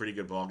 Had a pretty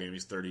good ball game.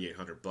 He's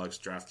 $3,800.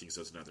 DraftKings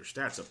doesn't have their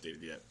stats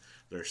updated yet.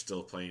 They're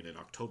still playing in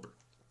October.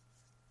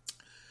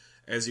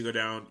 As you go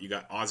down, you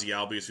got Ozzy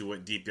Albies, who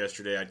went deep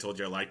yesterday. I told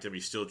you I liked him.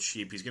 He's still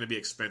cheap. He's going to be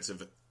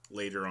expensive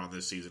later on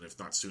this season, if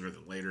not sooner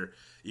than later.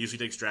 It usually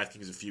takes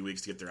DraftKings a few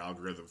weeks to get their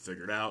algorithm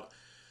figured out.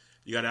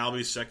 You got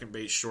Albies, second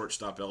base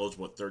shortstop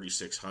eligible at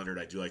 3,600.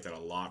 I do like that a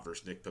lot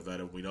versus Nick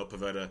Pivetta. We know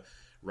Pivetta,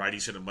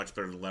 righties hit him much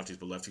better than lefties,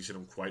 but lefties hit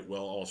him quite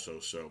well also.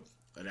 So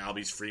an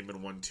Albies Freeman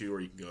 1-2, or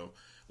you can go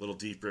a little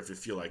deeper if you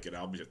feel like it.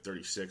 Albies at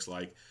 36,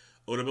 like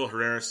Odubel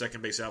Herrera,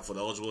 second base outfield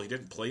eligible. He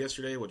didn't play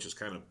yesterday, which is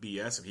kind of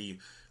BS, and he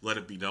let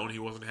it be known he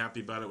wasn't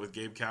happy about it with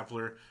Gabe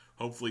Kapler.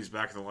 Hopefully he's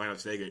back in the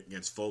lineup today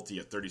against Fulte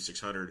at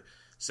 3,600.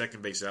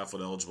 Second base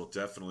outfield eligible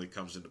definitely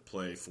comes into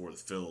play for the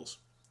Phils.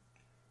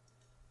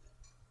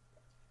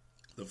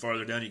 The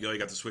farther down you go, you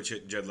got the switch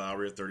hit Jed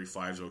Lowry at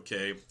 35 is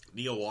okay.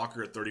 Neil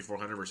Walker at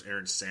 3,400 versus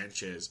Aaron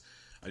Sanchez.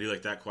 I do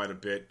like that quite a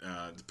bit.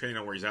 Depending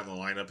on where he's at in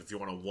the lineup, if you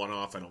want a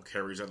one-off, I don't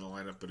care where he's at in the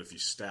lineup, but if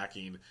he's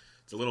stacking,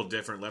 it's a little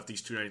different.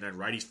 Lefties 299,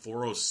 righties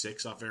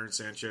 406 off Aaron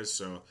Sanchez,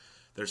 so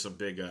there's some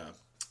big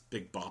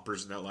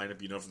boppers in that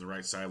lineup, from the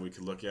right side we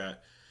could look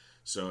at.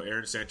 So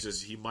Aaron Sanchez,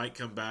 he might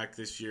come back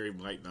this year, he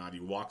might not. He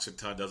walks a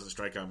ton, doesn't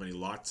strike out many,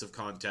 lots of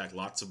contact,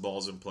 lots of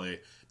balls in play.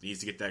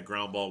 Needs to get that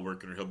ground ball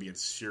working or he'll be in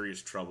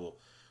serious trouble.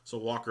 So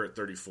Walker at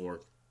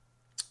 34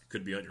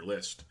 could be on your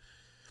list.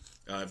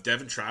 If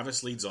Devin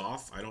Travis leads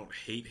off, I don't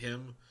hate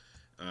him.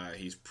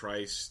 He's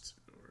priced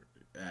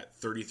at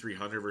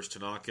 3,300 versus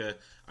Tanaka.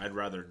 I'd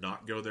rather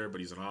not go there,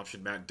 but he's an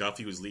option. Matt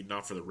Duffy was leading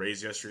off for the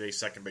Rays yesterday,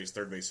 second base,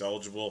 third base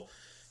eligible.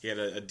 He had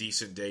a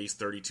decent day. He's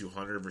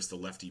 3,200 versus the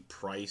lefty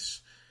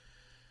Price.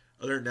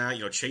 Other than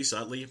that, Chase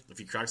Utley, if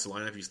he cracks the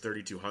lineup, he's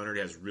 3,200.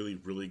 He has really,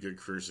 really good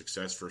career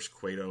success versus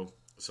Cueto.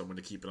 Someone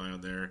to keep an eye on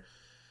there.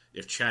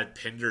 If Chad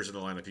Pinder's in the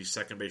lineup, he's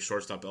second base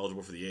shortstop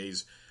eligible for the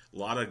A's. A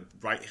lot of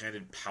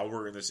right-handed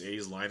power in this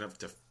A's lineup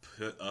to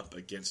put up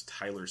against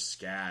Tyler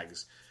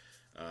Skaggs.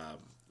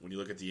 When you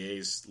look at the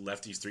A's,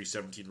 lefties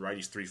 317,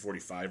 righties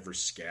 345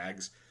 versus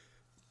Skaggs.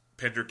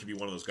 Pinder could be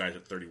one of those guys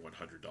at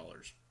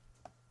 $3,100.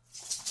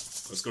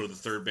 Let's go to the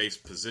third base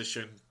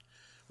position,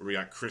 where we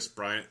got Chris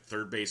Bryant,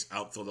 third base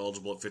outfield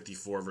eligible at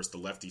 54 versus the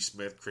lefty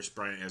Smith. Chris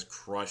Bryant has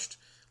crushed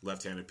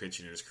left-handed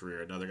pitching in his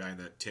career. Another guy in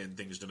that 10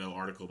 Things to Know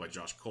article by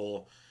Josh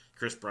Cole.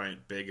 Chris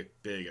Bryant, big at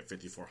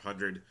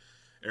 5,400.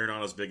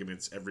 Arenado's big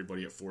against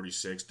everybody at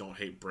 46. Don't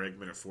hate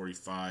Bregman at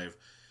 45.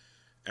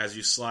 As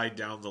you slide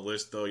down the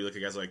list, though, you look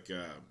at guys like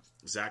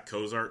Zach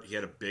Cozart. He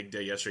had a big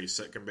day yesterday.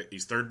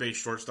 He's third base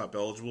shortstop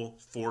eligible,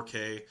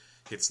 4K.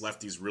 Hits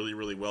lefties really,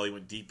 really well. He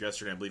went deep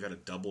yesterday. I believe had a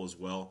double as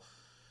well.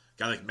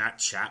 Guy like Matt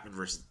Chapman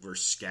versus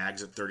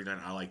Skaggs at 39.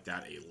 I like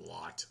that a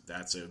lot.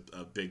 That's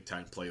a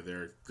big-time play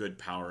there. Good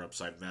power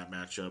upside in that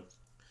matchup.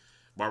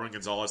 Marwin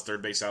Gonzalez,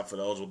 third base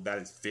outfield eligible,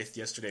 batted fifth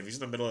yesterday. If he's in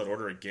the middle of that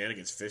order again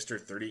against Pfister,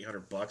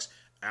 $3,800.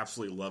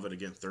 Absolutely love it.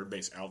 Again, third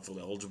base outfield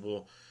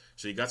eligible.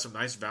 So you got some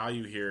nice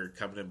value here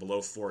coming in below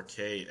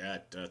 4K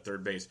at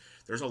third base.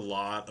 There's a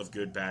lot of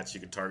good bats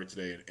you can target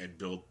today and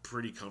build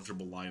pretty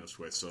comfortable lineups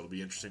with. So it'll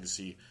be interesting to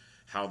see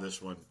how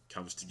this one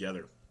comes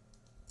together.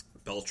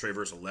 Beltre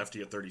versus a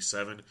lefty at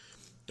 37.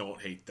 Don't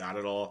hate that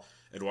at all.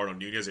 Eduardo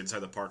Nunez inside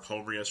the park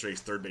homer yesterday.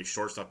 He's third base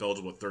shortstop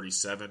eligible at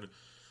 37.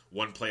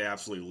 One play I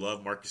absolutely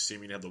love. Marcus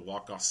Semien had the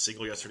walk-off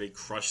single yesterday.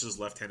 Crushes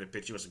left-handed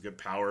pitching with some good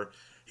power.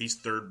 He's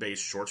third base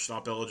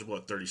shortstop eligible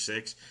at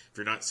 36. If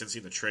you're not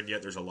sensing the trend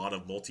yet, there's a lot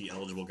of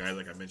multi-eligible guys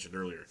like I mentioned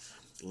earlier.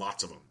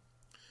 Lots of them.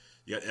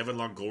 You got Evan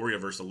Longoria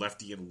versus a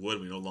lefty in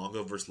Wood. We know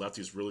Longo versus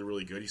lefty is really,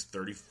 really good. He's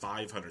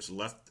 3,500.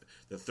 So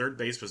the third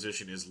base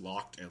position is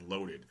locked and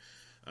loaded.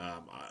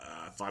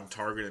 If I'm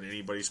targeting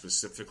anybody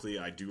specifically,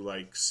 I do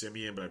like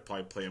Semien, but I'd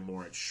probably play him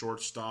more at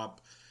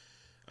shortstop.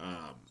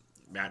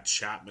 Matt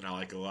Chapman, I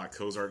like a lot.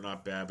 Cozart,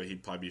 not bad, but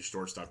he'd probably be a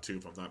shortstop too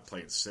if I'm not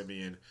playing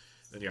Semien.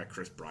 Then you got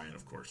Chris Bryant,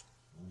 of course.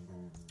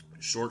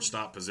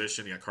 Shortstop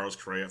position, you got Carlos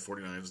Correa at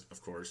 49,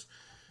 of course.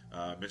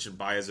 Mentioned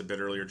Baez a bit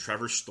earlier.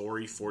 Trevor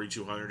Story,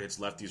 4,200, hits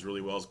lefties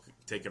really well. He's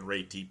taken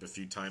Ray deep a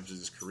few times in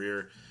his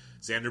career.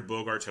 Xander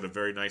Bogaerts had a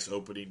very nice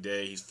opening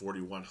day. He's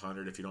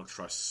 4,100 if you don't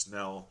trust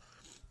Snell.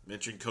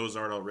 Mentioned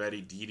Cozart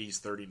already. Didi's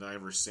 39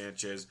 versus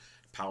Sanchez.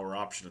 Power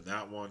option in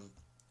that one.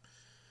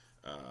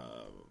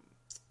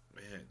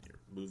 Man, you're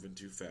moving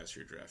too fast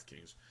here,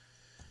 DraftKings.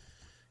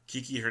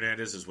 Kiki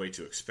Hernandez is way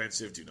too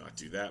expensive. Do not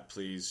do that,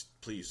 please.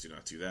 Please do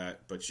not do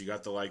that. But you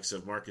got the likes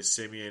of Marcus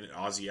Semien,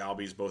 Ozzy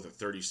Albies, both at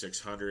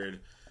 3,600.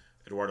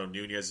 Eduardo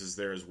Nunez is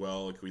there as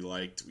well, like we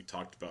liked. We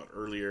talked about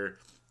earlier.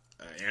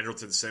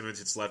 Andrelton Simmons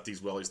hits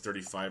lefties well. He's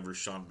 35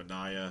 versus Sean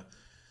Manaea.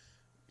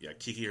 Yeah,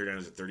 Kiki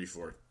Hernandez at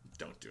 34.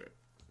 Don't do it.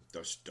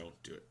 Just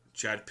don't do it.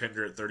 Chad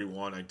Pinder at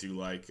 31, I do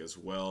like as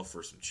well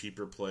for some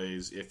cheaper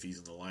plays. If he's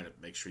in the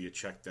lineup, make sure you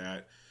check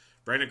that.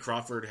 Brandon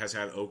Crawford has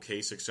had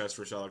okay success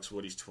versus Alex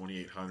Wood. He's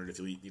 2,800 if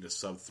you need a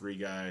sub-3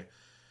 guy.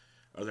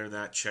 Other than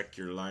that, check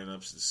your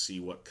lineups and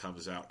see what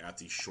comes out at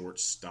the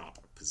shortstop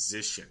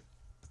position.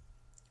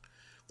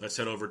 Let's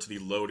head over to the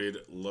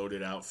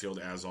loaded outfield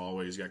as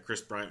always. You got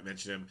Chris Bryant,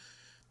 mentioned him.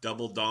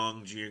 Double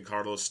dong,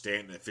 Giancarlo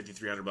Stanton at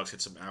 $5,300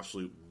 hit some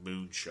absolute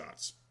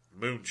moonshots.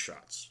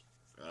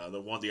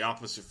 The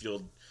opposite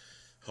field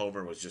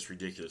homer was just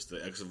ridiculous.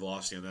 The exit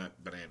velocity on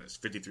that, bananas.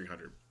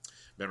 5,300.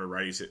 Remember,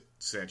 righties hit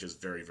Sanchez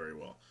very, very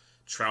well.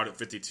 Trout at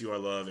 52, I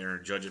love.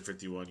 Aaron Judge at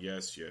 51,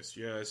 yes.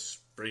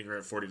 Springer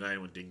at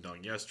 49 went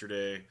ding-dong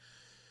yesterday.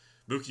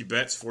 Mookie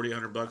Betts,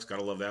 $4,800.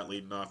 Gotta love that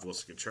leading off.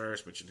 Wilson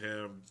Contreras, mentioned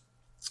him.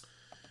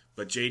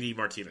 But JD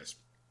Martinez,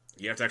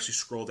 you have to actually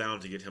scroll down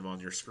to get him on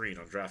your screen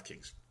on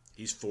DraftKings.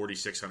 He's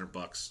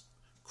 $4,600.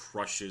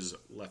 Crushes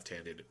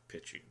left-handed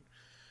pitching.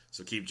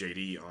 So keep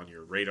JD on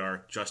your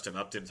radar. Justin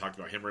Upton, talked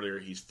about him earlier.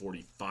 He's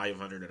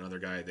 $4,500. Another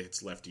guy that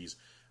hits lefties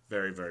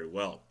very, very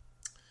well.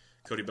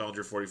 Cody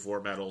Bellinger,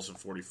 44. Matt Olson,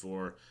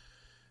 44.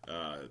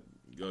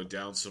 Go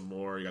down some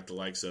more. You got the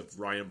likes of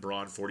Ryan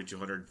Braun,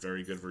 4,200.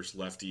 Very good versus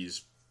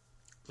lefties.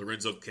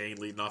 Lorenzo Cain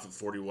leading off at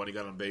 41. He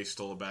got on base,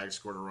 stole a bag,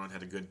 scored a run,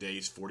 had a good day.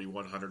 He's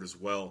 4,100 as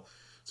well.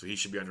 So he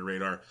should be on your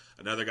radar.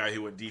 Another guy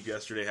who went deep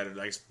yesterday, had a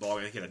nice ball.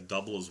 I think he had a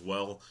double as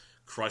well.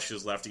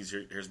 Crushes lefties.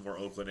 Here's more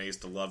Oakland A's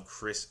to love.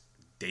 Chris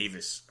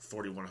Davis,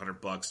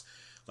 $4,100.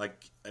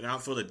 Like an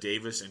outfield of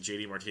Davis and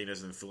JD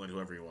Martinez, and then fill in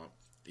whoever you want.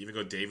 Even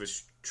go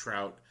Davis,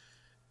 Trout,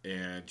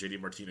 and JD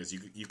Martinez.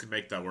 You can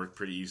make that work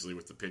pretty easily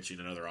with the pitching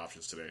and other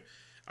options today.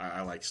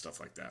 I like stuff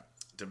like that.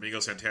 Domingo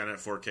Santana at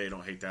 4K.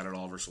 Don't hate that at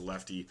all versus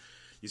lefty.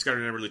 You just got to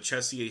remember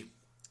Lucchesi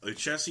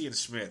and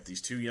Smith.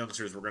 These two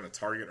youngsters we're going to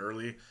target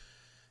early.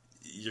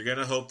 You're going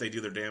to hope they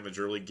do their damage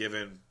early,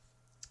 given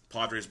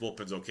Padres'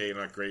 bullpen's okay,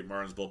 not great.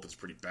 Marlins' bullpen's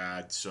pretty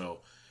bad.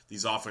 So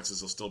these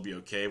offenses will still be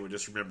okay. But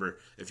just remember,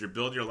 if you're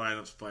building your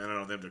lineups planning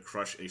on them to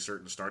crush a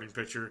certain starting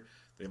pitcher,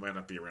 they might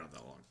not be around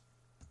that long.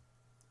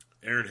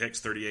 Aaron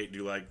Hicks, 38.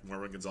 Do like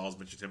Marwin Gonzalez,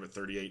 mentioned him at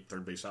 38.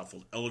 Third base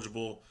outfield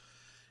eligible.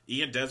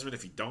 Ian Desmond,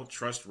 if you don't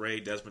trust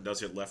Ray, Desmond does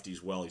hit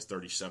lefties well. He's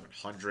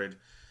 3,700.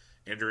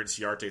 Ender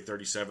Inciarte,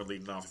 37,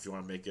 leading off if you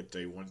want to make it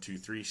a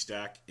 1-2-3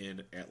 stack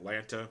in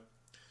Atlanta.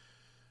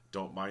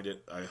 Don't mind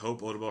it. I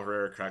hope Odubel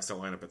Herrera cracks that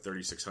lineup at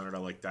 3,600. I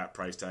like that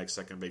price tag.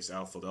 Second base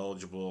outfield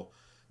eligible.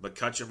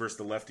 McCutchen versus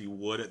the lefty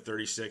Wood at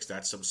 36.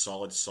 That's some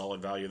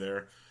solid value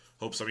there.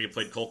 Hope some of you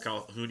played Cole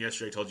Calhoun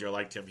yesterday. I told you I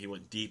liked him. He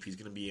went deep. He's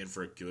going to be in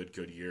for a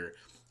good year.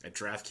 And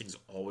DraftKings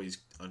always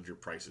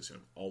underprices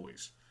him.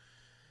 Always.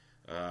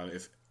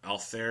 If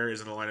Altherr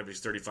is in the lineup, he's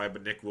 35.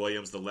 But Nick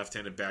Williams, the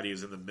left-handed baddie,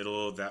 is in the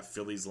middle of that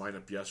Phillies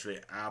lineup yesterday.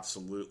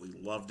 Absolutely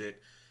loved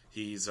it.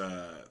 He's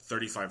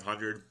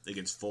 3,500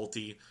 against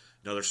Fulte.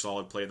 Another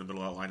solid play in the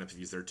middle of that lineup if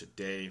he's there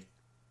today.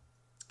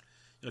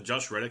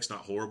 Josh Reddick's not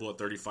horrible at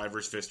 35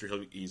 versus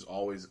Fister. He's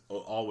always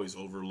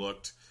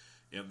overlooked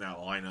in that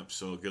lineup.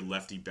 So a good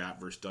lefty bat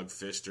versus Doug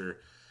Fister.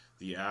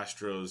 The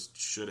Astros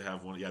should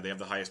have one. Yeah, they have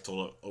the highest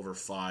total over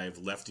 5.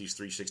 Lefties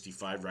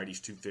 365,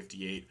 righties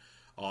 258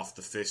 off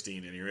the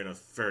fisting, and you're in a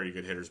very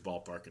good hitter's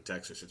ballpark in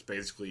Texas. It's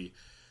basically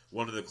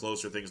one of the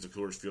closer things to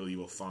Coors Field you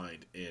will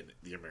find in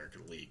the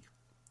American League.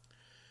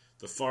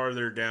 The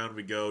farther down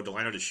we go,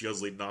 Delino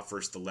DeShields leading off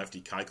versus the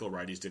lefty Keuchel.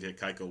 Righties did hit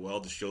Keuchel well.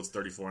 DeShields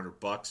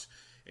 $3,400,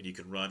 and you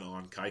can run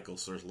on Keuchel,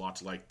 so there's a lot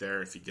to like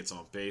there if he gets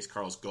on base.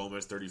 Carlos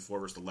Gomez, 34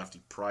 versus the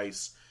lefty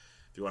Price.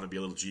 If you want to be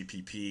a little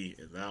GPP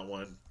in that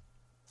one.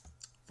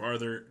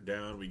 Farther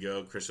down we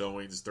go, Chris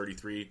Owings,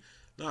 33.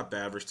 Not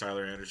bad versus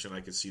Tyler Anderson.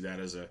 I could see that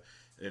as an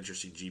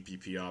interesting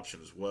GPP option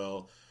as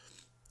well.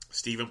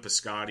 Steven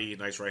Piscotty,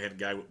 nice right-handed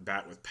guy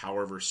bat with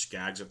power versus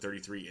Skaggs at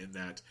 33 in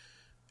that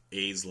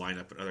A's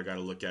lineup. Another guy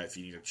to look at if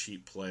you need a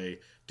cheap play.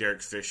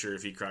 Derek Fisher,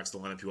 if he cracks the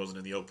lineup, he wasn't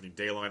in the opening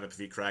day lineup. If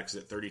he cracks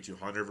it at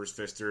 3,200 versus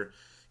Fister,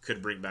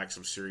 could bring back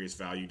some serious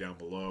value down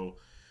below.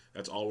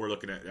 That's all we're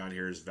looking at down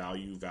here is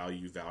value.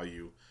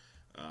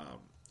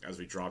 As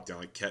we drop down,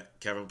 like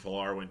Kevin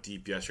Pillar went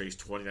deep yesterday. He's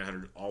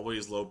 2,900,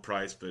 always low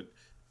price, but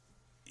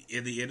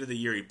in the end of the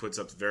year, he puts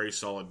up very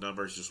solid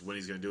numbers. Just when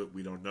he's going to do it,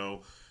 we don't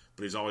know.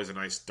 But he's always a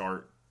nice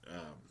start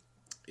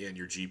in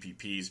your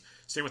GPPs.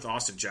 Same with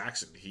Austin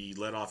Jackson. He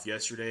led off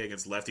yesterday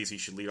against lefties. He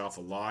should lead off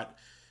a lot.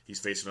 He's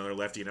facing another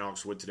lefty in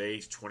Alex Wood today.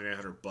 He's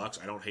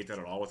 $2,900. I don't hate that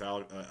at all with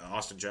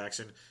Austin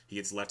Jackson. He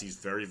hits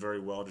lefties very, very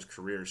well in his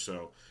career.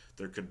 So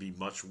there could be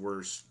much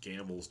worse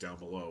gambles down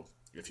below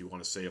if you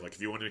want to save. Like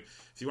if you want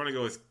to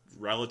go with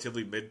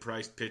relatively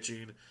mid-priced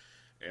pitching,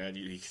 and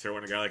you throw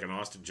in a guy like an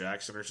Austin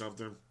Jackson or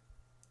something,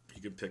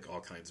 you can pick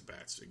all kinds of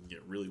bats. It can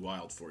get really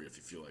wild for you if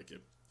you feel like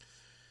it.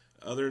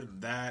 Other than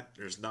that,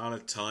 there's not a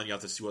ton. You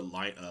have to see what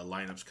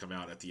lineups come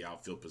out at the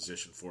outfield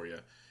position for you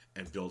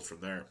and build from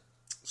there.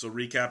 So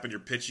recapping your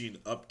pitching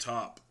up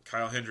top,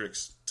 Kyle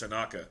Hendricks,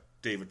 Tanaka,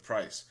 David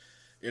Price.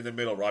 In the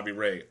middle, Robbie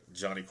Ray,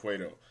 Johnny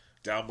Cueto.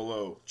 Down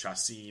below,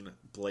 Chacin,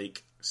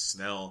 Blake,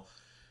 Snell.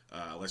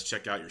 Let's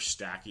check out your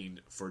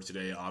stacking for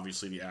today.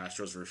 Obviously, the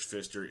Astros versus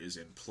Fister is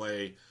in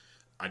play.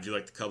 I do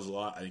like the Cubs a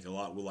lot. I think a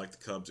lot will like the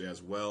Cubs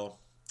as well.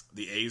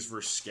 The A's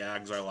versus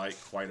Skaggs I like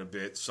quite a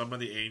bit. Some of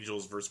the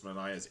Angels versus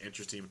Manaea is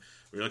interesting.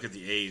 When you look at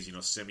the A's,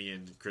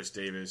 Simeon, Chris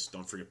Davis,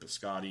 don't forget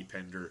Piscotty,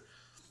 Pender,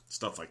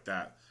 stuff like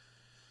that.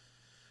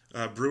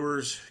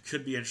 Brewers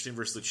could be interesting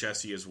versus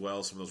Lucchesi as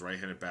well. Some of those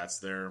right-handed bats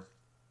there.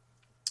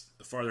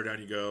 The farther down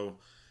you go,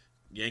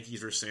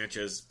 Yankees versus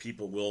Sanchez,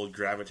 people will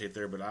gravitate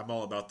there, but I'm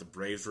all about the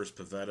Braves versus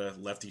Pivetta.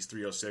 Lefties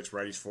 306,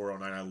 righties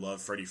 409. I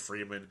love Freddie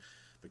Freeman.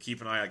 But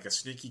keep an eye, like a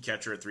sneaky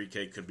catcher at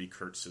 3K could be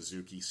Kurt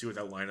Suzuki. See what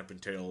that lineup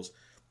entails.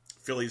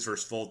 Phillies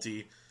versus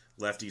Fulte.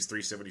 Lefties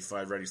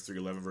 375, righties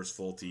 311 versus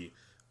Fulte.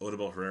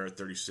 Odubel Herrera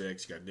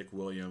 36. You got Nick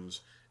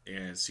Williams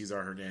and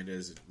Cesar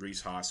Hernandez and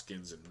Rhys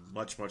Hoskins and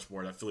much, much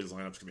more. That Phillies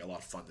lineup's going to be a lot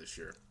of fun this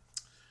year.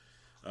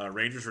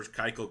 Rangers versus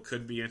Keuchel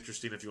could be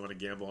interesting if you want to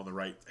gamble on the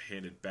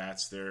right-handed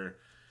bats there.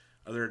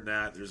 Other than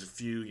that, there's a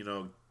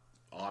few,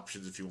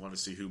 options if you want to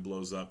see who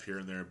blows up here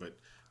and there, but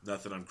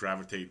nothing I'm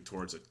gravitating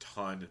towards a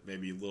ton.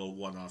 Maybe little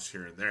one-offs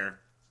here and there.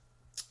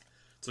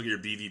 Let's look at your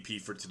BVP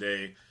for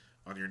today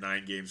on your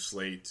 9-game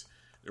slate.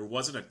 There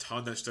wasn't a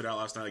ton that stood out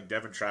last night. Like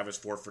Devin Travis,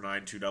 4 for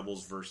 9, 2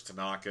 doubles versus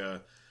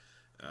Tanaka.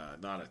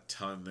 Not a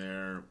ton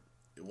there.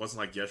 It wasn't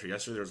like yesterday.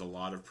 Yesterday there was a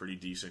lot of pretty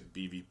decent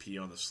BVP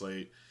on the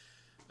slate,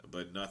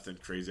 but nothing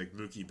crazy. Like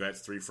Mookie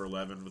Betts, 3 for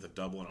 11 with a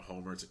double and a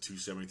homer. It's a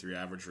 273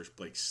 average versus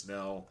Blake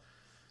Snell.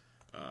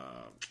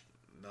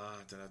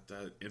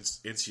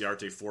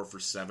 Inciarte, 4 for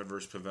 7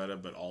 versus Pivetta,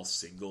 but all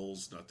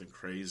singles. Nothing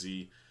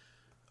crazy.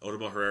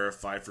 Odubel Herrera,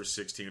 5 for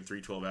 16 and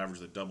 312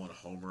 average with a double and a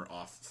homer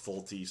off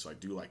Fulte, so I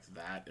do like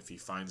that if he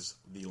finds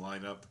the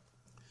lineup.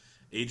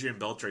 Adrian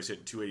Beltre's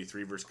hitting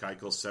 283 versus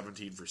Keuchel,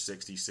 17 for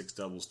 60, 6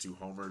 doubles, 2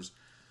 homers.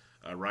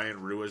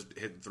 Ryan Ruiz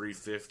hitting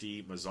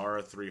 350,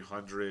 Mazzara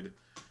 300,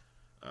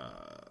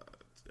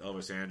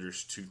 Elvis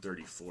Andrus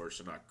 234,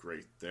 so not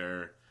great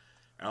there.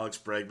 Alex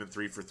Bregman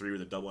 3 for 3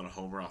 with a double and a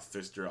homer off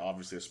Fister,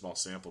 obviously a small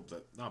sample,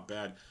 but not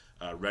bad.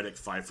 Reddick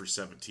 5 for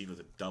 17 with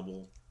a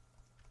double.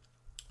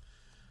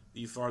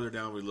 The farther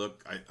down we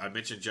look, I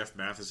mentioned Jeff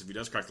Mathis. If he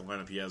does crack the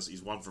lineup,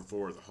 he's 1 for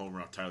 4 with a homer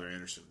off Tyler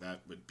Anderson.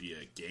 That would be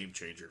a game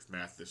changer if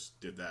Mathis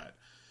did that.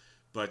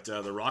 But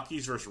the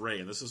Rockies versus Ray,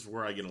 and this is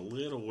where I get a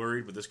little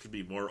worried, but this could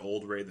be more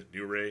old Ray than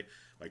new Ray.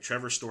 Like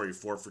Trevor Story,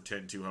 4 for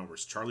 10, 2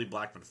 homers. Charlie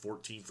Blackmon,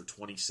 14 for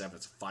 27.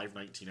 It's a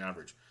 519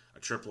 average, a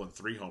triple and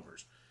 3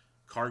 homers.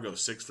 Cargo,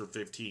 6 for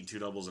 15, 2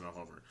 doubles and a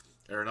homer.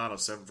 Arenado,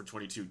 7 for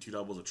 22, 2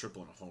 doubles, a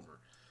triple, and a homer.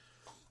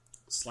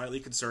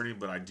 Slightly concerning,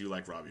 but I do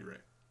like Robbie Ray.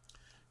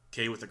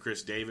 K with the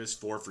Chris Davis,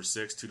 4 for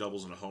 6, 2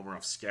 doubles and a homer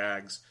off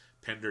Skaggs.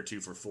 Pender, 2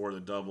 for 4 with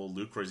a double.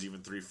 Lucroy's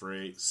even 3 for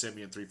 8.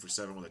 Simeon, 3 for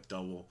 7 with a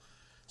double.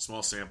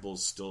 Small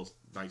samples, still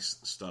nice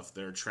stuff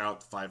there.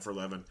 Trout, 5 for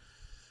 11.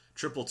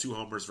 Triple, 2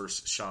 homers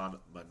versus Sean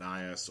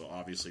Manaea, so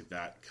obviously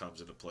that comes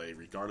into play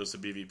regardless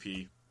of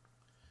BVP.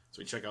 So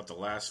we check out the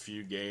last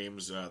few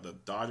games. The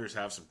Dodgers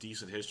have some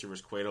decent history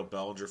versus Cueto.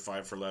 Bellinger,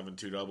 5 for 11,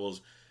 2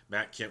 doubles.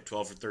 Matt Kemp,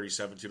 12 for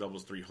 37, 2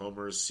 doubles, 3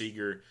 homers.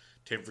 Seager,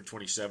 10 for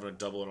 27, a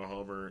double and a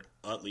homer.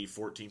 Utley,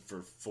 14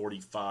 for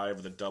 45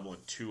 with a double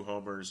and 2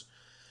 homers.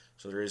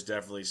 So there is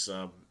definitely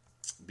some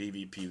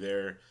BVP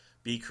there.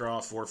 B. Craw,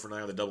 4 for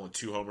 9 with a double and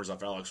 2 homers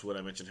off Alex Wood.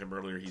 I mentioned him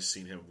earlier. He's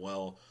seen him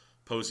well.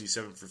 Posey,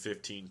 7 for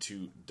 15,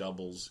 2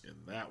 doubles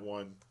in that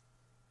one.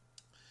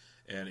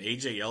 And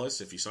A.J. Ellis,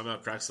 if he somehow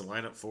cracks the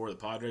lineup for the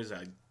Padres,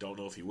 I don't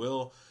know if he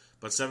will,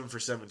 but 7 for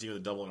 17 with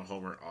a double and a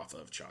homer off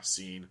of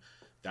Chacin.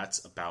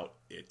 That's about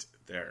it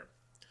there.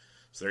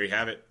 So there you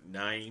have it.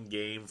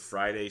 9-game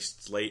Friday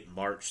slate,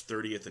 March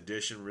 30th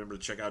edition. Remember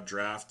to check out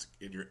Draft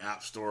in your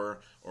app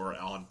store or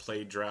on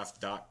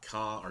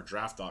playdraft.com or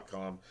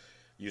draft.com.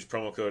 Use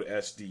promo code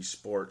SD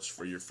Sports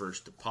for your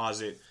first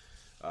deposit.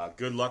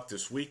 Good luck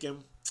this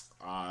weekend.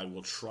 I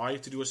will try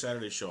to do a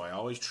Saturday show. I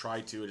always try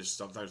to. It just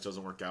sometimes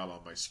doesn't work out on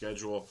my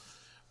schedule.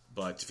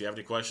 But if you have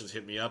any questions,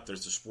 hit me up.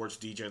 There's the Sports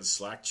DGen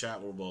Slack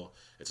chat where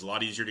it's a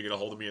lot easier to get a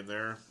hold of me in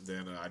there.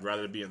 I'd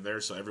rather be in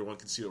there so everyone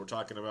can see what we're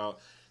talking about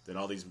than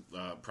all these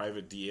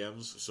private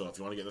DMs. So if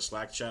you want to get in the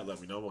Slack chat, let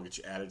me know. We'll get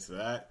you added to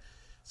that.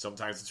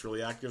 Sometimes it's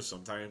really active.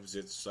 Sometimes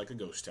it's like a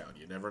ghost town.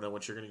 You never know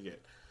what you're going to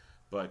get.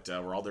 But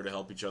we're all there to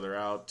help each other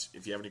out.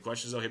 If you have any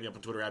questions, though, hit me up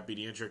on Twitter at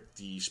BDentric,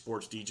 the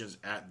Sports DGens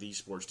at the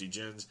Sports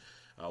DGens.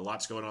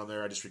 Lots going on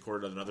there. I just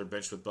recorded another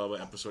Bench with Bubba,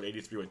 episode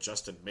 83 with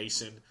Justin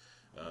Mason.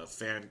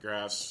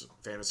 Fangraphs,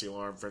 Fantasy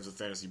Alarm, Friends with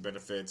Fantasy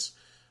Benefits,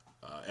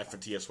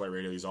 FNTSY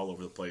Radio. He's all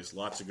over the place.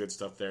 Lots of good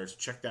stuff there. So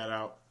check that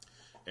out.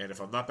 And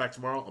if I'm not back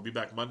tomorrow, I'll be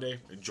back Monday.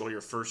 Enjoy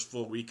your first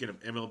full weekend of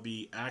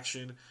MLB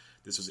action.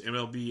 This was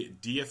MLB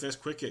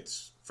DFS Quick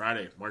Hits,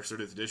 Friday, March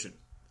 30th edition.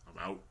 I'm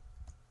out.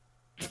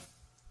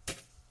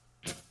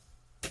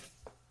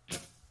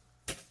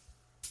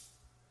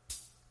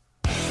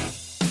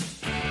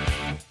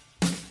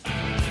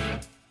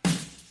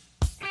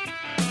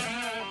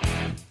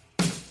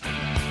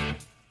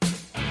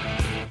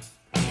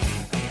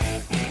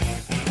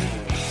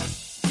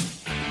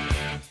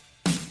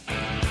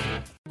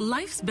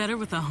 Life's better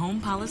with a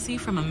home policy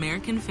from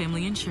American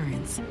Family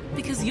Insurance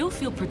because you'll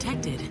feel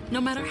protected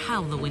no matter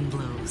how the wind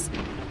blows.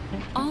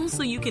 All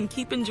so you can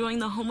keep enjoying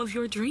the home of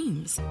your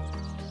dreams.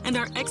 And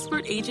our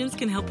expert agents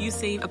can help you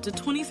save up to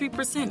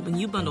 23% when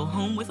you bundle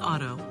home with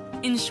auto.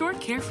 Insure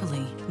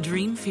carefully,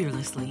 dream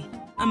fearlessly.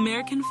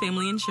 American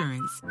Family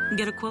Insurance.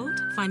 Get a quote?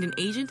 Find an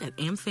agent at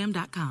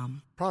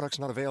amfam.com. Products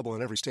not available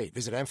in every state.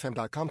 Visit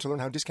amfam.com to learn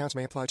how discounts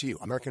may apply to you.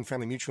 American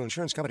Family Mutual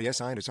Insurance Company,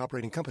 SI, and its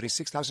operating company,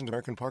 6000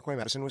 American Parkway,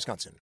 Madison, Wisconsin.